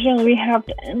unfortunately we have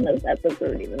to end this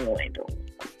episode even though I don't want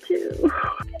to.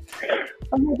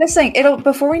 This thing,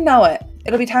 before we know it,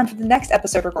 it'll be time for the next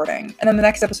episode recording, and then the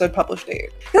next episode published date.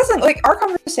 Listen, like our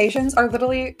conversations are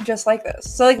literally just like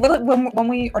this. So like, when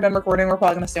we are done recording, we're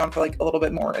probably gonna stay on for like a little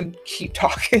bit more and keep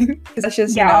talking because that's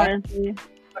just honestly.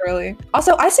 Literally.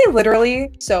 Also, I say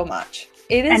literally so much.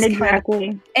 It is and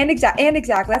exactly.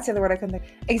 Exactly. That's the other word I couldn't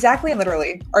think. Exactly and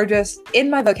literally are just in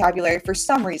my vocabulary for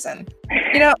some reason.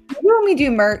 Maybe when we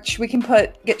do merch, we can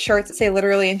get shirts that say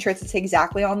literally and shirts that say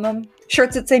exactly on them.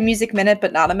 Shirts that say Music Minute,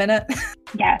 but not a minute.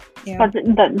 Yes. Yeah. But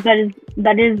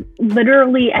that is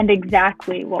literally and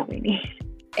exactly what we need.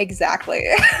 Exactly.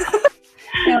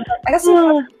 I guess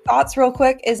some thoughts real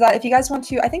quick is that if you guys want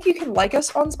to, I think you can like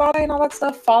us on Spotify and all that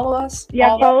stuff. Follow us.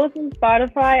 Yeah, follow us on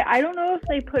Spotify. I don't know if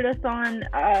they put us on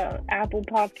Apple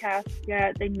Podcasts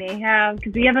yet. They may have,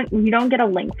 because we don't get a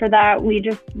link for that. We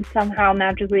just somehow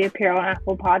magically appear on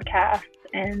Apple Podcasts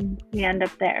and we end up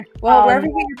there. Well, wherever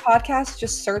you get your podcast,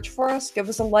 just search for us, give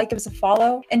us a like, give us a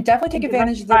follow, and definitely take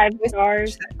advantage of the 5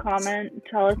 stars, comment,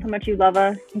 tell us how much you love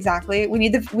us. Exactly. We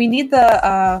need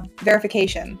the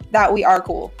verification that we are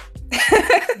cool.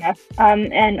 Yes.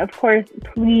 And of course,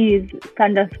 please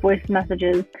send us voice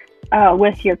messages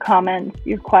with your comments,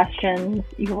 your questions,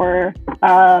 your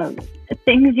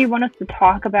things you want us to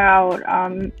talk about,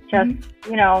 all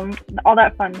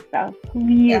that fun stuff.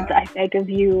 Please, I beg of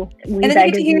you. And then you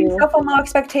get to hear yourself on Low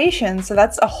Expectations, so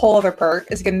that's a whole other perk,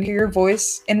 is getting to hear your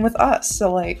voice in with us.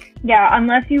 So like, yeah,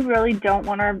 unless you really don't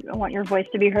want your voice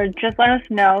to be heard, just let us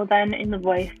know then in the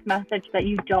voice message that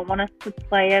you don't want us to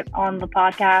play it on the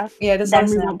podcast. Yeah, just then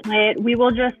we won't play it. We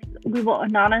will just we will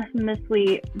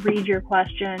anonymously read your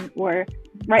question or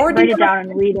write DM it down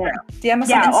and read it. DM us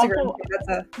Yeah, on Instagram. also-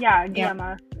 That's DM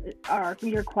us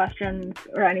your questions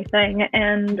or anything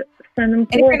and send them and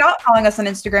if forth. you're not following us on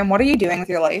Instagram, what are you doing with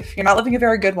your life? You're not living a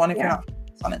very good one if you're Yeah. not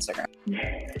following us on Instagram.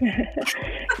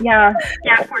 Yeah,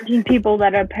 14 people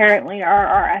that apparently are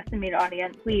our estimated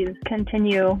audience. Please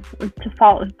continue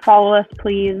to follow us,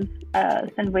 please.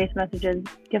 Send voice messages.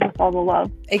 Give us all the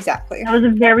love. Exactly. That was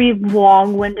a very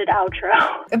long-winded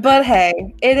outro. But hey,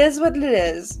 it is what it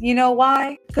is. You know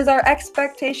why? Because our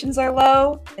expectations are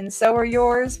low, and so are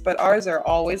yours, but ours are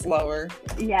always lower.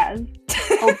 Yes.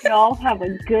 Hope y'all have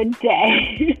a good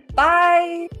day.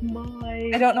 Bye!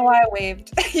 Bye. I don't know why I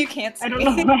waved. You can't see I don't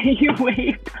me. know why you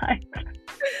waved.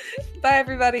 Bye,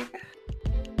 everybody.